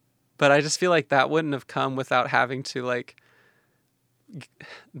 But I just feel like that wouldn't have come without having to like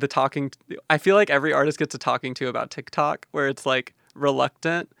I feel like every artist gets a talking to about TikTok where it's like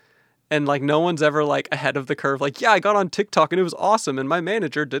reluctant. And like no one's ever like ahead of the curve. Like, yeah, I got on TikTok and it was awesome, and my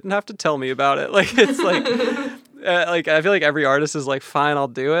manager didn't have to tell me about it. Like it's like, like I feel like every artist is like, fine, I'll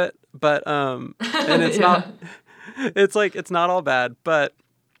do it. But and it's not. It's like it's not all bad. But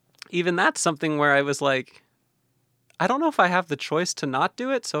even that's something where I was like, I don't know if I have the choice to not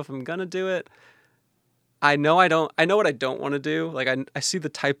do it. So if I'm gonna do it, I know what I don't want to do. Like I see the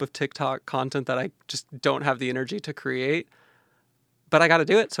type of TikTok content that I just don't have the energy to create. But I got to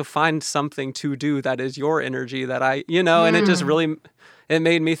do it. So find something to do that is your energy that and it just really, it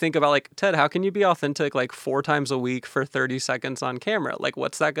made me think about like, Ted, how can you be authentic like 4 times a week for 30 seconds on camera? Like,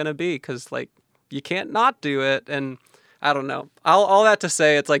 what's that going to be? Because like, you can't not do it. And I don't know. All that to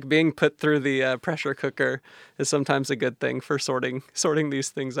say, it's like being put through the pressure cooker is sometimes a good thing for sorting these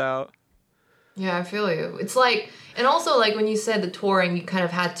things out. Yeah, I feel you. It's like, and also like when you said the touring, you kind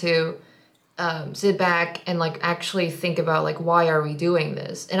of had to sit back and like actually think about like, why are we doing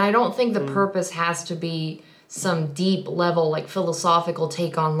this? And I don't think the purpose has to be some deep level like philosophical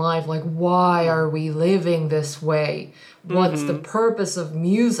take on life, like why are we living this way? What's the purpose of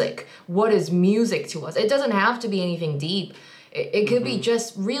music? What is music to us? It doesn't have to be anything deep. It could be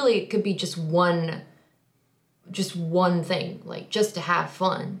just really, it could be just one thing, like just to have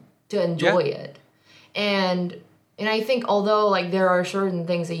fun, to enjoy it. And I think although like there are certain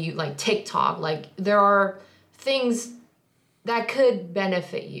things that you like TikTok, like there are things that could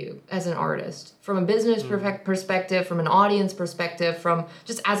benefit you as an artist from a business perspective, from an audience perspective, from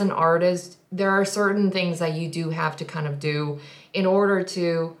just as an artist, there are certain things that you do have to kind of do in order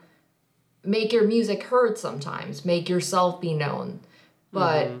to make your music heard sometimes, make yourself be known.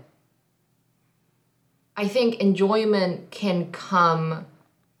 But I think enjoyment can come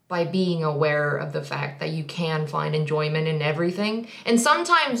by being aware of the fact that you can find enjoyment in everything. And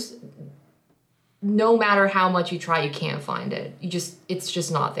sometimes, no matter how much you try, you can't find it. It's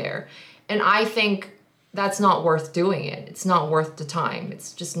just not there. And I think that's not worth doing it. It's not worth the time.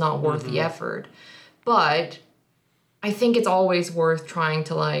 It's just not worth the effort. But I think it's always worth trying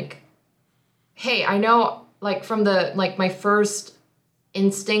to like, hey, I know like from the, like my first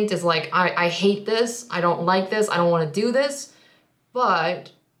instinct is like, I hate this. I don't like this. I don't want to do this.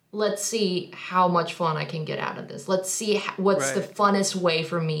 But let's see how much fun I can get out of this. Let's see what's the funnest way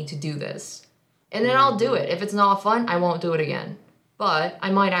for me to do this. And then I'll do it. If it's not fun, I won't do it again. But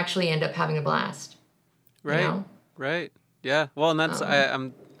I might actually end up having a blast. Right. You know? Right. Yeah. Well, and that's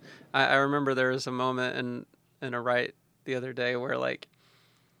I remember there was a moment in a write the other day where like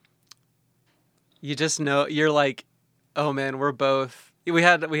you just know you're like, oh man, we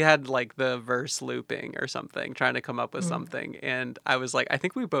had like the verse looping or something, trying to come up with something. And I was like, I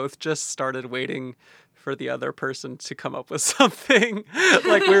think we both just started waiting for the other person to come up with something.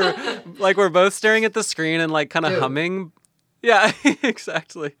 we're both staring at the screen and like kind of humming. Yeah,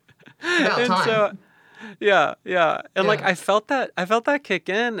 exactly. About time. So, yeah. And like I felt that kick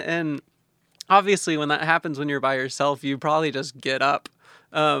in, and obviously when that happens when you're by yourself, you probably just get up.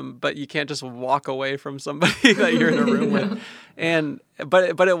 But you can't just walk away from somebody that you're in a room with. And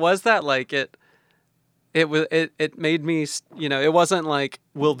but it was that like it made me, it wasn't like,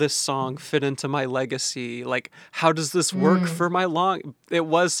 will this song fit into my legacy? Like, how does this work for my long? It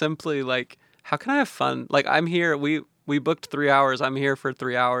was simply like, how can I have fun? Like, I'm here. We booked 3 hours. I'm here for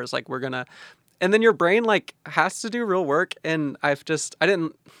 3 hours. Like, we're gonna, and then your brain like has to do real work. And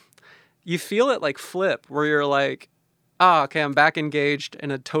you feel it like flip where you're like, oh, okay, I'm back engaged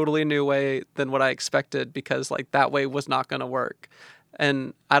in a totally new way than what I expected, because like that way was not going to work.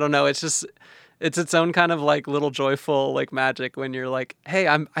 And I don't know, it's its own kind of like little joyful like magic when you're like, hey,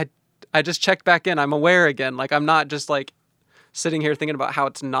 I just checked back in. I'm aware again. Like I'm not just like sitting here thinking about how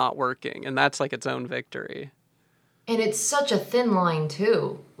it's not working, and that's like its own victory. And it's such a thin line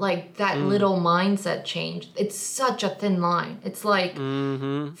too. Like that little mindset change. It's such a thin line. It's like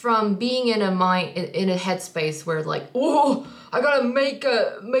from being in a headspace where like, oh, I gotta make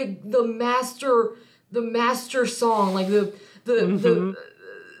the master song, like the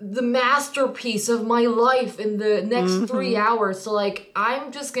masterpiece of my life in the next 3 hours. So like,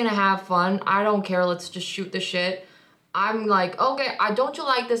 I'm just gonna have fun. I don't care. Let's just shoot the shit. I'm like, okay, don't you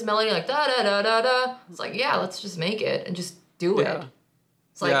like this melody? Like, da da da da da. It's like, yeah, let's just make it and just do it.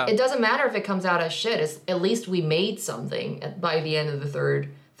 It's like, it doesn't matter if it comes out as shit. It's, at least we made something by the end of the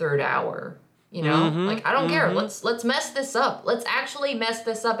third hour. You know, like I don't care. Let's mess this up. Let's actually mess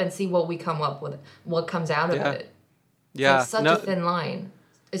this up and see what we come up with. What comes out of it. Yeah, it's like such a thin line.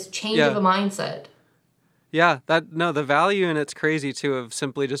 It's change of a mindset. Yeah, the value in it's crazy too, of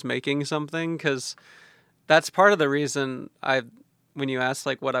simply just making something, because that's part of the reason when you asked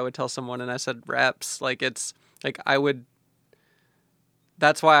like what I would tell someone and I said reps, like it's like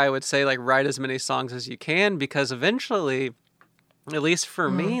that's why I would say like write as many songs as you can, because eventually, at least for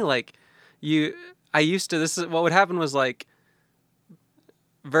me, like this is what would happen was like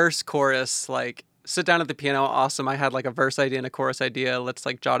verse, chorus, like sit down at the piano. Awesome. I had like a verse idea and a chorus idea. Let's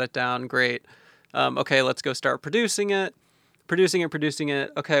like jot it down. Great. Okay, let's go start producing it.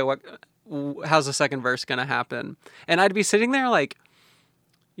 Okay, how's the second verse gonna happen? And I'd be sitting there like,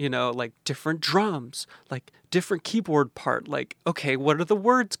 you know, like different drums, like different keyboard part, like, okay, what are the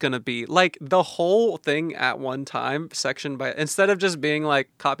words gonna be? Like the whole thing at one time, section by, instead of just being like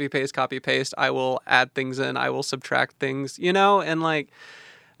copy paste, I will add things in, I will subtract things, you know? And like,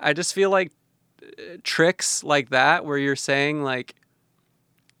 I just feel like tricks like that where you're saying like,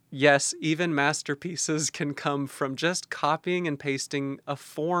 yes, even masterpieces can come from just copying and pasting a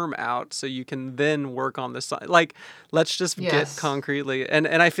form out, so you can then work on the song. Like, let's just get concretely. And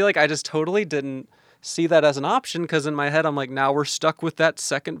I feel like I just totally didn't see that as an option, because in my head I'm like, now we're stuck with that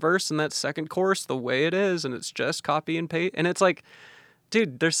second verse and that second chorus the way it is, and it's just copy and paste. And it's like,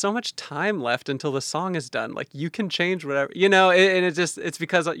 dude, there's so much time left until the song is done. Like, you can change whatever, you know, and it's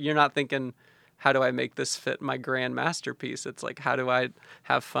because you're not thinking, how do I make this fit my grand masterpiece? It's like, how do I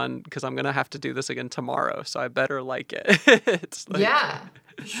have fun? Because I'm going to have to do this again tomorrow, so I better like it. It's like, yeah,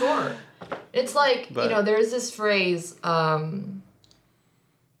 sure. It's like, you know, there's this phrase, what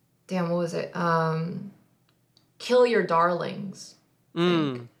was it? Kill your darlings.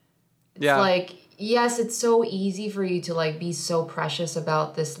 It's like, yes, it's so easy for you to like be so precious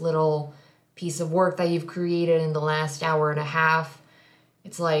about this little piece of work that you've created in the last hour and a half.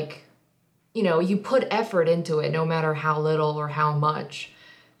 It's like, you know, you put effort into it no matter how little or how much.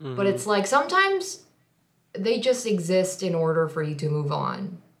 But it's like sometimes they just exist in order for you to move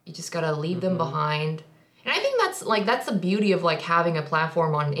on. You just got to leave them behind. And I think that's the beauty of like having a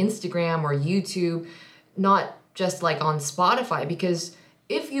platform on Instagram or YouTube, not just like on Spotify, because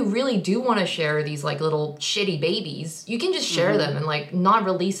if you really do want to share these like little shitty babies, you can just share them and like not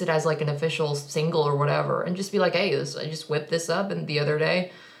release it as like an official single or whatever, and just be like, hey, I just whipped this up and the other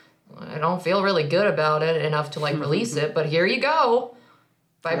day. I don't feel really good about it enough to like release it, but here you go.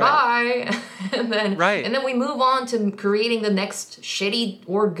 Bye-bye. and then we move on to creating the next shitty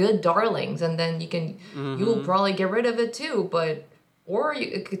or good darlings, and then you'll probably get rid of it too, or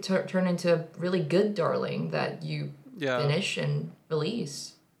it could turn into a really good darling that you finish and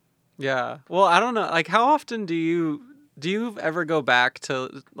release. Yeah. Well, I don't know. Like, how often do you ever go back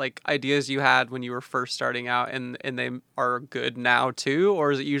to like ideas you had when you were first starting out and they are good now too?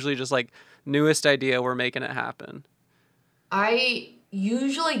 Or is it usually just like newest idea, we're making it happen? I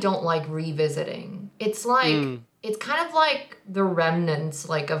usually don't like revisiting. It's like, it's kind of like the remnants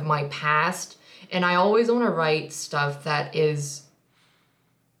like of my past. And I always want to write stuff that is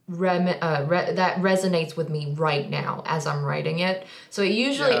that resonates with me right now as I'm writing it. So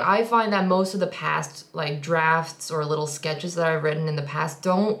usually I find that most of the past like drafts or little sketches that I've written in the past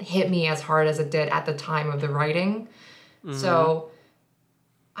don't hit me as hard as it did at the time of the writing. So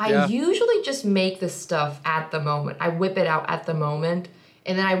I usually just make the stuff at the moment. I whip it out at the moment,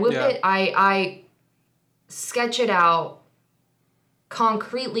 and then I sketch it out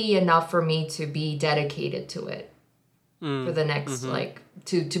concretely enough for me to be dedicated to it for the next like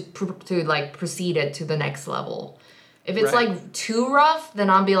to like proceed it to the next level. If it's like too rough, then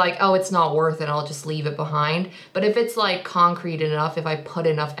I'll be like, oh, it's not worth it. I'll just leave it behind. But if it's like concrete enough, if I put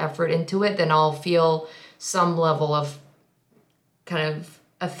enough effort into it, then I'll feel some level of kind of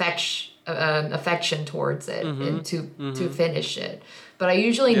affection towards it and to finish it. But I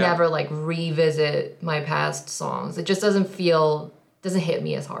usually never like revisit my past songs. It just doesn't hit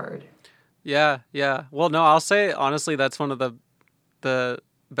me as hard. Yeah, yeah. Well, no, I'll say honestly, that's one of the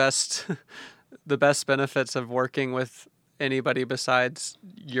best the best benefits of working with anybody besides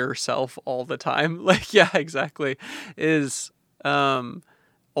yourself all the time. Like, yeah, exactly. Is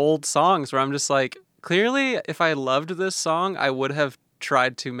old songs where I'm just like, clearly if I loved this song, I would have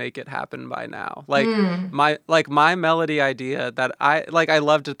tried to make it happen by now. Like my melody idea that I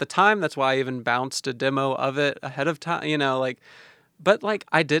loved at the time, that's why I even bounced a demo of it ahead of time, but like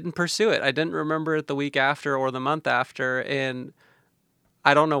I didn't pursue it. I didn't remember it the week after or the month after, and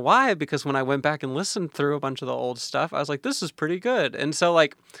I don't know why, because when I went back and listened through a bunch of the old stuff, I was like, this is pretty good. And so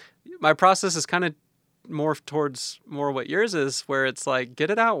like my process is kind of morphed towards more what yours is, where it's like, get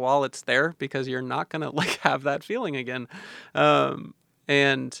it out while it's there, because you're not going to like have that feeling again. But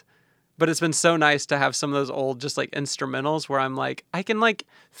it's been so nice to have some of those old just like instrumentals where I'm like, I can like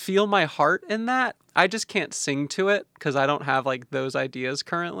feel my heart in that. I just can't sing to it because I don't have like those ideas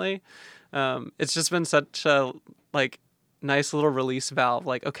currently. It's just been such a like nice little release valve.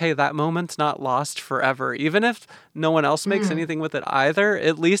 Like, okay, that moment's not lost forever. Even if no one else makes anything with it either,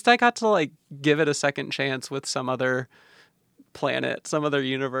 at least I got to like give it a second chance with some other planet, some other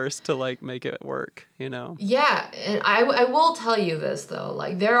universe to like make it work, Yeah, and I will tell you this though,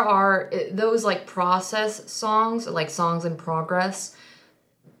 like there are those like process songs, like songs in progress,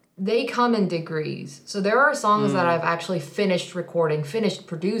 they come in degrees. So there are songs that I've actually finished recording, finished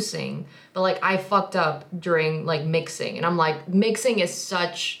producing, but like I fucked up during like mixing, and I'm like, mixing is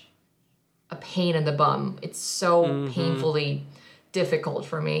such a pain in the bum. It's so painfully difficult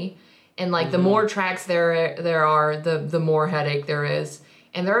for me. And like the more tracks there are, the more headache there is.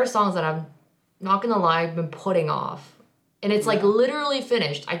 And there are songs that I'm not gonna lie, I've been putting off. And it's like literally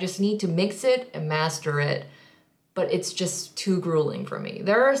finished. I just need to mix it and master it. But it's just too grueling for me.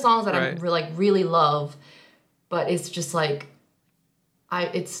 There are songs that I really love, but it's just like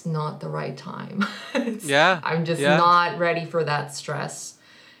it's not the right time. I'm just not ready for that stress.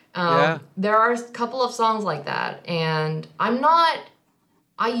 There are a couple of songs like that, and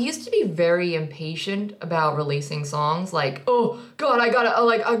I used to be very impatient about releasing songs. Like, oh God, I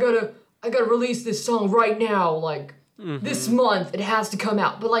gotta release this song right now. Like this month, it has to come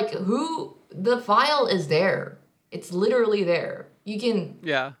out. But like, the file is there. It's literally there. You can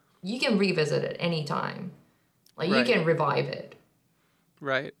revisit it anytime. Like you can revive it.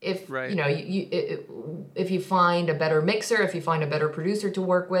 Right. If if you find a better mixer, if you find a better producer to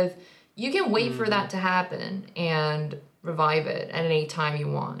work with, you can wait for that to happen and revive it at any time you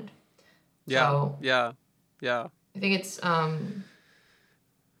want. Yeah. So, yeah. I think it's there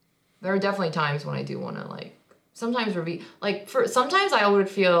are definitely times when I do want to like sometimes review sometimes I would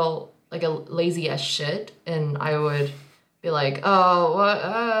feel like a lazy as shit, and I would be like, oh, what?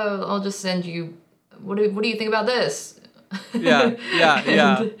 I'll just send you. What do you think about this? Yeah.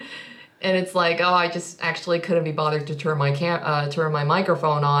 And it's like, oh, I just actually couldn't be bothered to turn my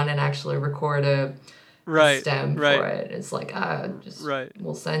microphone on and actually record a stem for it. It's like,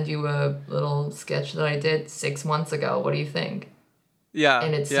 we'll send you a little sketch that I did 6 months ago. What do you think? Yeah.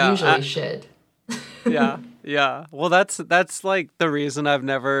 And it's usually shit. Yeah. Well, that's like the reason I've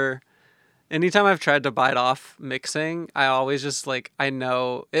never. Anytime I've tried to bite off mixing, I always just like, I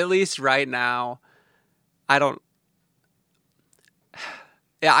know, at least right now, I don't.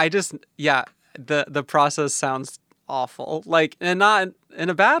 The process sounds awful. Like, and not in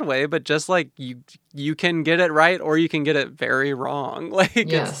a bad way, but just like you can get it right or you can get it very wrong. Like,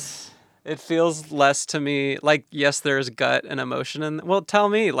 it feels less to me like, yes, there's gut and emotion. And well, tell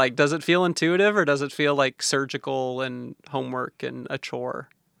me, like, does it feel intuitive or does it feel like surgical and homework and a chore?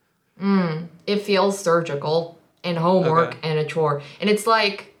 It feels surgical and homework and a chore. And it's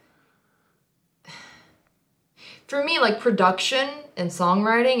like, for me, like production and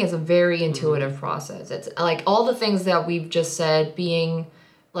songwriting is a very intuitive process. It's like all the things that we've just said, being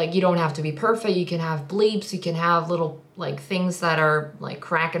like, you don't have to be perfect. You can have bleeps. You can have little like things that are like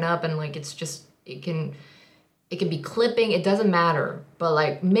cracking up, and like it can be clipping. It doesn't matter. But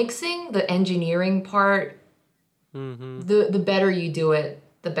like mixing, the engineering part, the better you do it,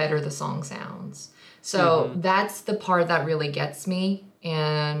 the better the song sounds. So that's the part that really gets me,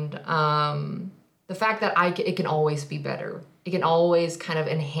 and the fact that it can always be better. It can always kind of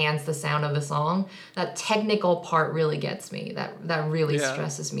enhance the sound of the song. That technical part really gets me. That really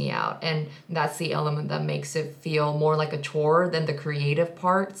stresses me out. And that's the element that makes it feel more like a chore than the creative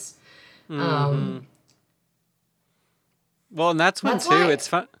parts. Well, and that's when too, it's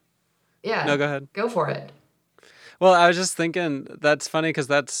fun. Yeah. No, go ahead. Go for it. Well, I was just thinking that's funny because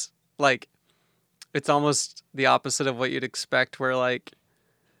that's like, it's almost the opposite of what you'd expect, where like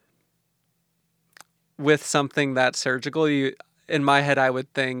with something that surgical, in my head, I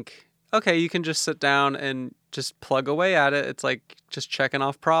would think, okay, you can just sit down and just plug away at it. It's like just checking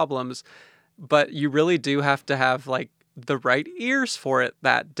off problems. But you really do have to have like the right ears for it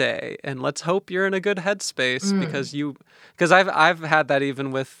that day. And let's hope you're in a good headspace because I've had that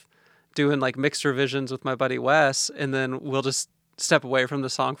even with doing like mixed revisions with my buddy Wes, and then we'll just step away from the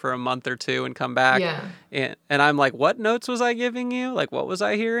song for a month or two and come back. Yeah. And I'm like, what notes was I giving you? Like, what was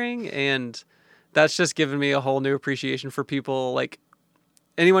I hearing? And that's just given me a whole new appreciation for people, like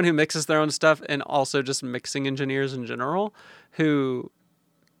anyone who mixes their own stuff, and also just mixing engineers in general who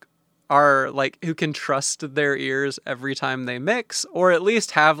are like, who can trust their ears every time they mix, or at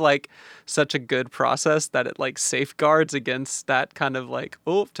least have like such a good process that it like safeguards against that kind of like,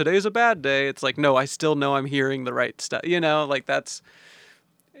 oh, today's a bad day. It's like, no, I still know I'm hearing the right stuff, like that's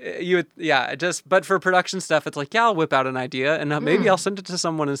but for production stuff, it's like, yeah, I'll whip out an idea and maybe I'll send it to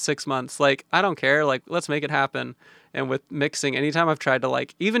someone in 6 months. Like, I don't care. Like, let's make it happen. And with mixing, anytime I've tried to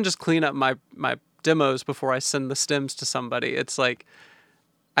like even just clean up my demos before I send the stems to somebody, it's like,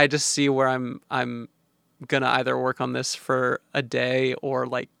 I just see where I'm gonna either work on this for a day or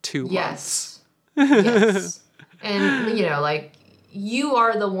like 2 months. Yes. And like, you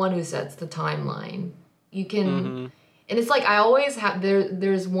are the one who sets the timeline. You can and it's like, I always have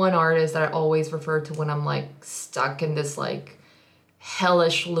there's one artist that I always refer to when I'm like stuck in this like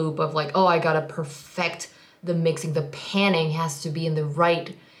hellish loop of like, oh, I gotta perfect the mixing. The panning has to be in the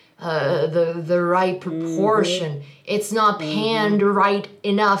right the right proportion. It's not panned right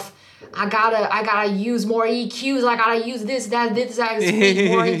enough. I gotta use more EQs. I gotta use this that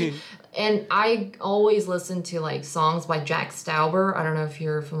speed more. And I always listen to like songs by Jack Stauber. I don't know if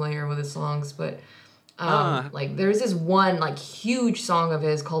you're familiar with his songs, but like there's this one like huge song of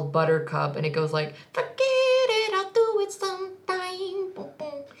his called Buttercup, and it goes like, forget it, I'll do it sometime.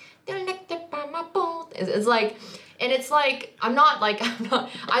 It's like, and it's like, I'm not,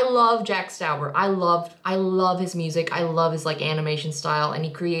 I love Jack Stauber. I love his music. I love his like animation style, and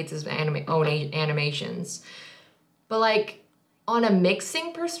he creates his own animations. But like on a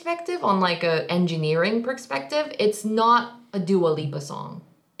mixing perspective, on like a engineering perspective, it's not a Dua Lipa song.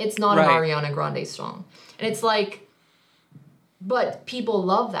 It's not an Ariana Grande song. And it's like, but people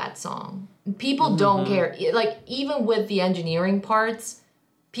love that song. People don't care. Like, even with the engineering parts,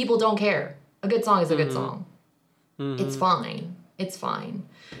 people don't care. A good song is a good song. It's fine. It's fine.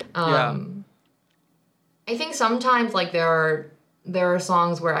 I think sometimes like there are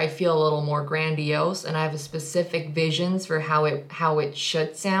songs where I feel a little more grandiose, and I have a specific visions for how it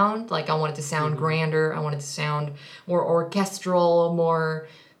should sound. Like, I want it to sound grander. I want it to sound more orchestral, more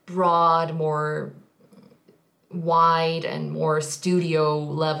broad, more wide, and more studio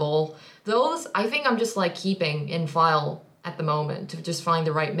level. Those, I think I'm just like keeping in file at the moment to just find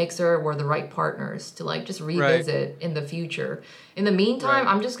the right mixer or the right partners to like just revisit in the future. In the meantime,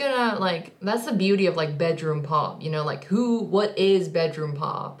 I'm just gonna like, that's the beauty of like bedroom pop, like what is bedroom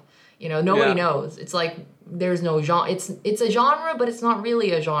pop? Nobody knows. It's like, there's no genre. It's a genre, but it's not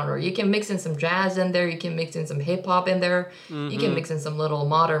really a genre. You can mix in some jazz in there. You can mix in some hip hop in there. You can mix in some little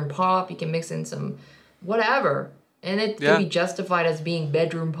modern pop. You can mix in some whatever. And it can be justified as being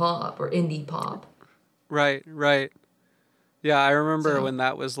bedroom pop or indie pop. Right. Yeah, I remember when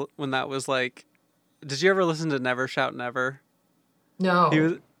that was like, did you ever listen to Never Shout Never? No.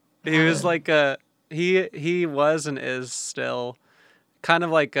 He was like he was and is still kind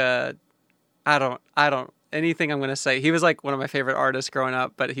of like I don't anything I'm going to say. He was like one of my favorite artists growing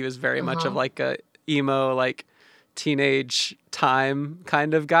up, but he was very much of like a emo, like teenage time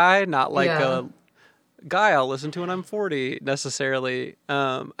kind of guy, not like a guy I'll listen to when I'm 40 necessarily.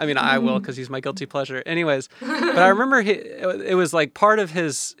 I mean, I will, because he's my guilty pleasure. Anyways, but I remember it was like part of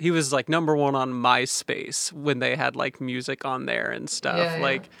his, he was like #1 on MySpace when they had like music on there and stuff.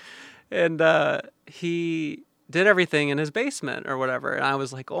 And he did everything in his basement or whatever. And I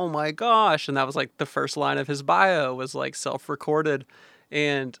was like, oh my gosh. And that was like the first line of his bio was like self-recorded.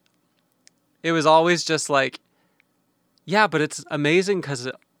 And it was always just like, yeah, but it's amazing because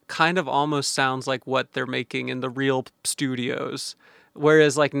it kind of almost sounds like what they're making in the real studios.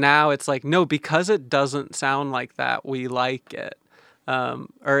 Whereas like now it's like, no, because it doesn't sound like that, we like it. And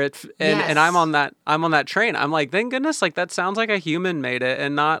I'm on that train. I'm like, thank goodness, like that sounds like a human made it,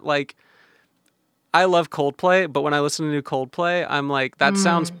 and not like, I love Coldplay, but when I listen to new Coldplay, I'm like, that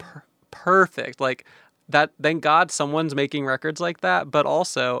sounds perfect. Like that, thank God someone's making records like that, but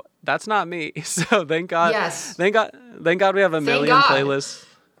also that's not me. So thank God. Yes. Thank God we have a million playlists.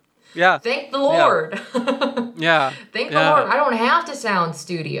 Yeah. Thank the Lord. Yeah. Thank the Lord, I don't have to sound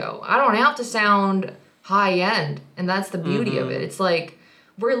studio. I don't have to sound high end. And that's the beauty of it. It's like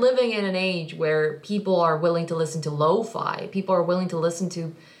we're living in an age where people are willing to listen to lo-fi. People are willing to listen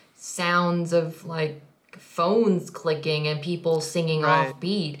to sounds of like phones clicking and people singing off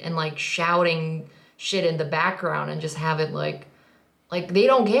beat and like shouting shit in the background and just have it like they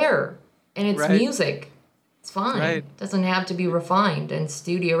don't care. And it's music. It's fine. It doesn't have to be refined and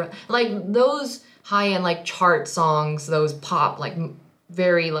studio. Like those high-end like chart songs, those pop like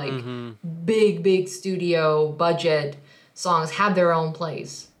very like big studio budget songs have their own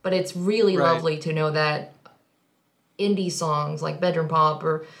place. But it's really lovely to know that indie songs like bedroom pop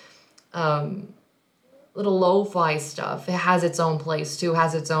or little lo-fi stuff, it has its own place too,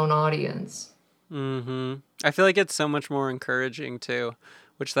 has its own audience. I feel like it's so much more encouraging too,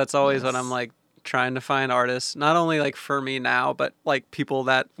 which that's always what I'm like trying to find artists, not only like for me now, but like people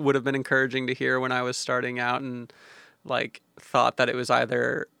that would have been encouraging to hear when I was starting out and like thought that it was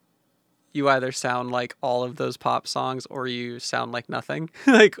you either sound like all of those pop songs or you sound like nothing,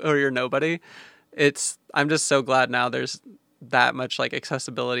 like, or you're nobody. I'm just so glad now there's that much like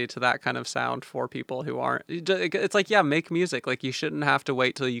accessibility to that kind of sound for people who aren't. It's like, yeah, make music. Like you shouldn't have to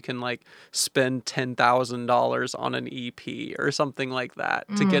wait till you can like spend $10,000 on an EP or something like that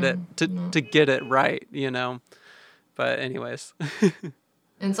to get it to get it right, you know. But anyways.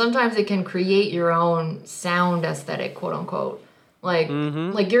 And sometimes it can create your own sound aesthetic, quote unquote. Like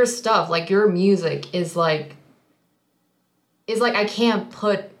like your stuff, like your music is like I can't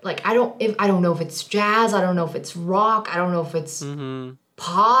put like I don't know if it's jazz, I don't know if it's rock, I don't know if it's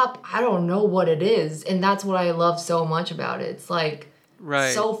pop, I don't know what it is, and that's what I love so much about it. It's like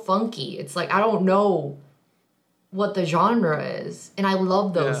so funky. It's like I don't know what the genre is, and I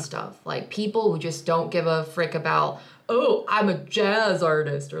love those stuff. Like people who just don't give a frick about, oh, I'm a jazz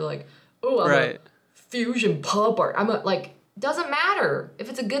artist, or like, oh, I'm a fusion pop art. I'm a like doesn't matter. If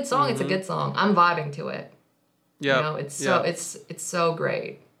it's a good song, it's a good song. I'm vibing to it. Yeah, you know, it's so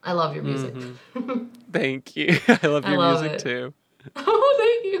great. I love your music. Thank you. I love your music too. Oh,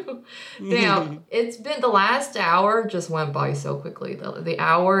 thank you. Damn, it's been the last hour just went by so quickly. The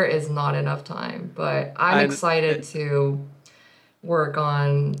hour is not enough time, but I'm excited to work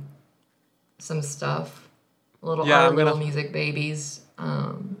on some stuff. Our little music babies.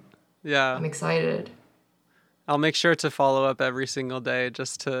 I'm excited. I'll make sure to follow up every single day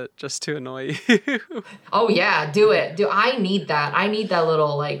just to annoy you. Oh yeah, do it. I need that. I need that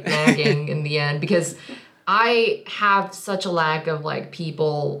little like nagging in the end because I have such a lack of like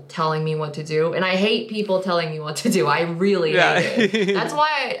people telling me what to do, and I hate people telling me what to do. I really hate it. That's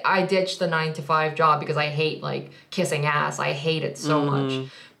why I ditched the 9-to-5 job because I hate like kissing ass. I hate it so much.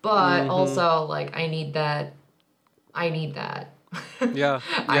 But also like I need that. I need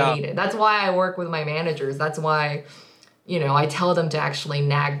it. That's why I work with my managers. That's why, you know, I tell them to actually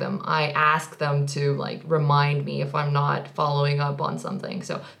nag them. I ask them to like remind me if I'm not following up on something.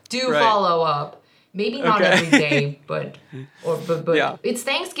 So follow up. Maybe not every day, but it's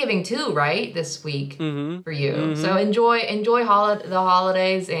Thanksgiving too, right? This week for you. So enjoy the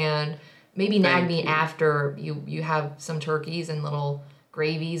holidays and maybe nag me after you have some turkeys and little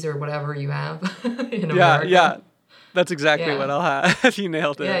gravies or whatever you have in America. Yeah. That's exactly what I'll have. You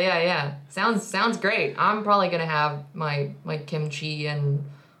nailed it. Yeah. Sounds great. I'm probably gonna have my kimchi and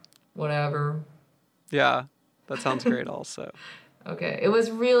whatever. Yeah, that sounds great also. Okay. It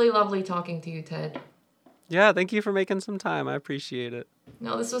was really lovely talking to you, Ted. Yeah, thank you for making some time. I appreciate it.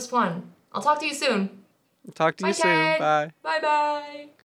 No, this was fun. I'll talk to you soon. Talk to you soon. Bye. Bye-bye.